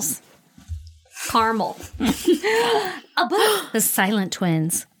caramels. Caramel. The Silent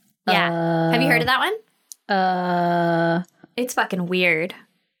Twins. Yeah. Have you heard of that one? It's fucking weird.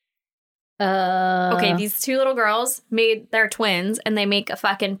 Okay, these two little girls they're twins, and they make a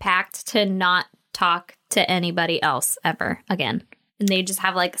fucking pact to not talk to anybody else ever again. And they just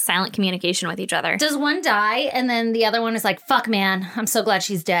have like silent communication with each other. Does one die and then the other one is like, fuck, man, I'm so glad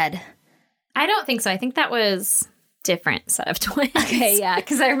she's dead? I don't think so. I think that was different set of twins. Okay, yeah,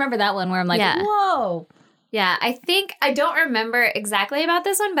 because I remember that one where I'm like, Yeah. whoa. Yeah, I don't remember exactly about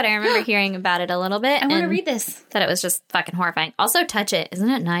this one, but I remember hearing about it a little bit. I want to and read this. That it was just fucking horrifying. Also, touch it. Isn't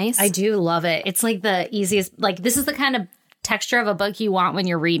it nice? I do love it. It's like the easiest, like this is the kind of texture of a book you want when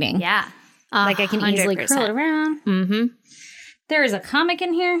you're reading. Yeah. Like I can easily 100%. curl it around. Mm-hmm. There is a comic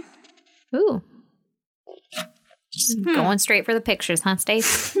in here. Ooh. Just going straight for the pictures, huh,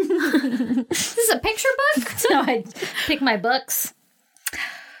 Stace? This is a picture book? So I pick my books.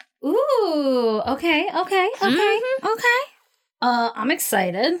 Ooh, okay. I'm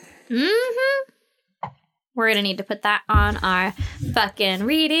excited. Mm-hmm. We're going to need to put that on our fucking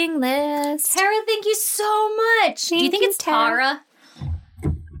reading list. Tara, thank you so much. Do you think you, it's Tara?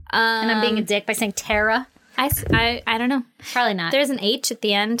 And I'm being a dick by saying Tara? I don't know. Probably not. There's an H at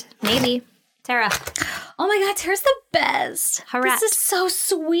the end. Maybe. Tara. Oh my God, Tara's the best. Hurrah. This is so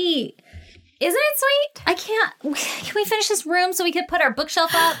sweet. Isn't it sweet? I can't. Can we finish this room so we could put our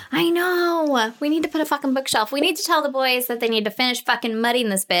bookshelf up? I know. We need to put a fucking bookshelf. We need to tell the boys that they need to finish fucking mudding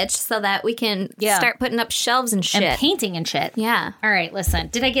this bitch so that we can start putting up shelves and shit. And painting and shit. Yeah. All right, listen.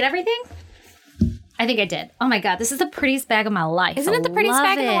 Did I get everything? I think I did. Oh my God, this is the prettiest bag of my life. Isn't it the prettiest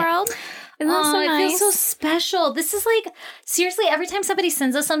bag in the world? Isn't that so it nice? feels so special. This is like, seriously, every time somebody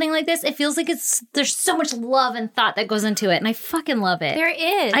sends us something like this, it feels like there's so much love and thought that goes into it, and I fucking love it. There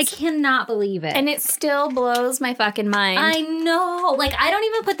is. I cannot believe it. And it still blows my fucking mind. I know. Like, I don't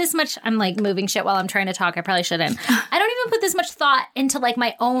even put this much, I'm like moving shit while I'm trying to talk. I probably shouldn't. I don't even put this much thought into like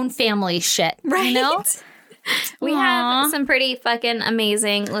my own family shit. Right? You know? We have some pretty fucking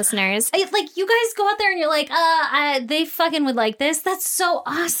amazing listeners. Like, you guys go out there and you're like, they fucking would like this. That's so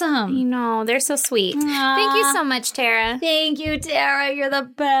awesome. You know, they're so sweet. Aww. Thank you so much, Tara. Thank you, Tara. You're the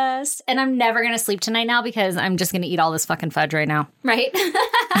best. And I'm never going to sleep tonight now because I'm just going to eat all this fucking fudge right now. Right?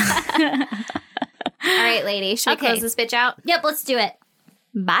 All right, lady. Should we close this bitch out? Yep, let's do it.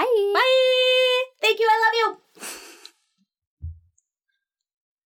 Bye. Bye. Thank you. I love you.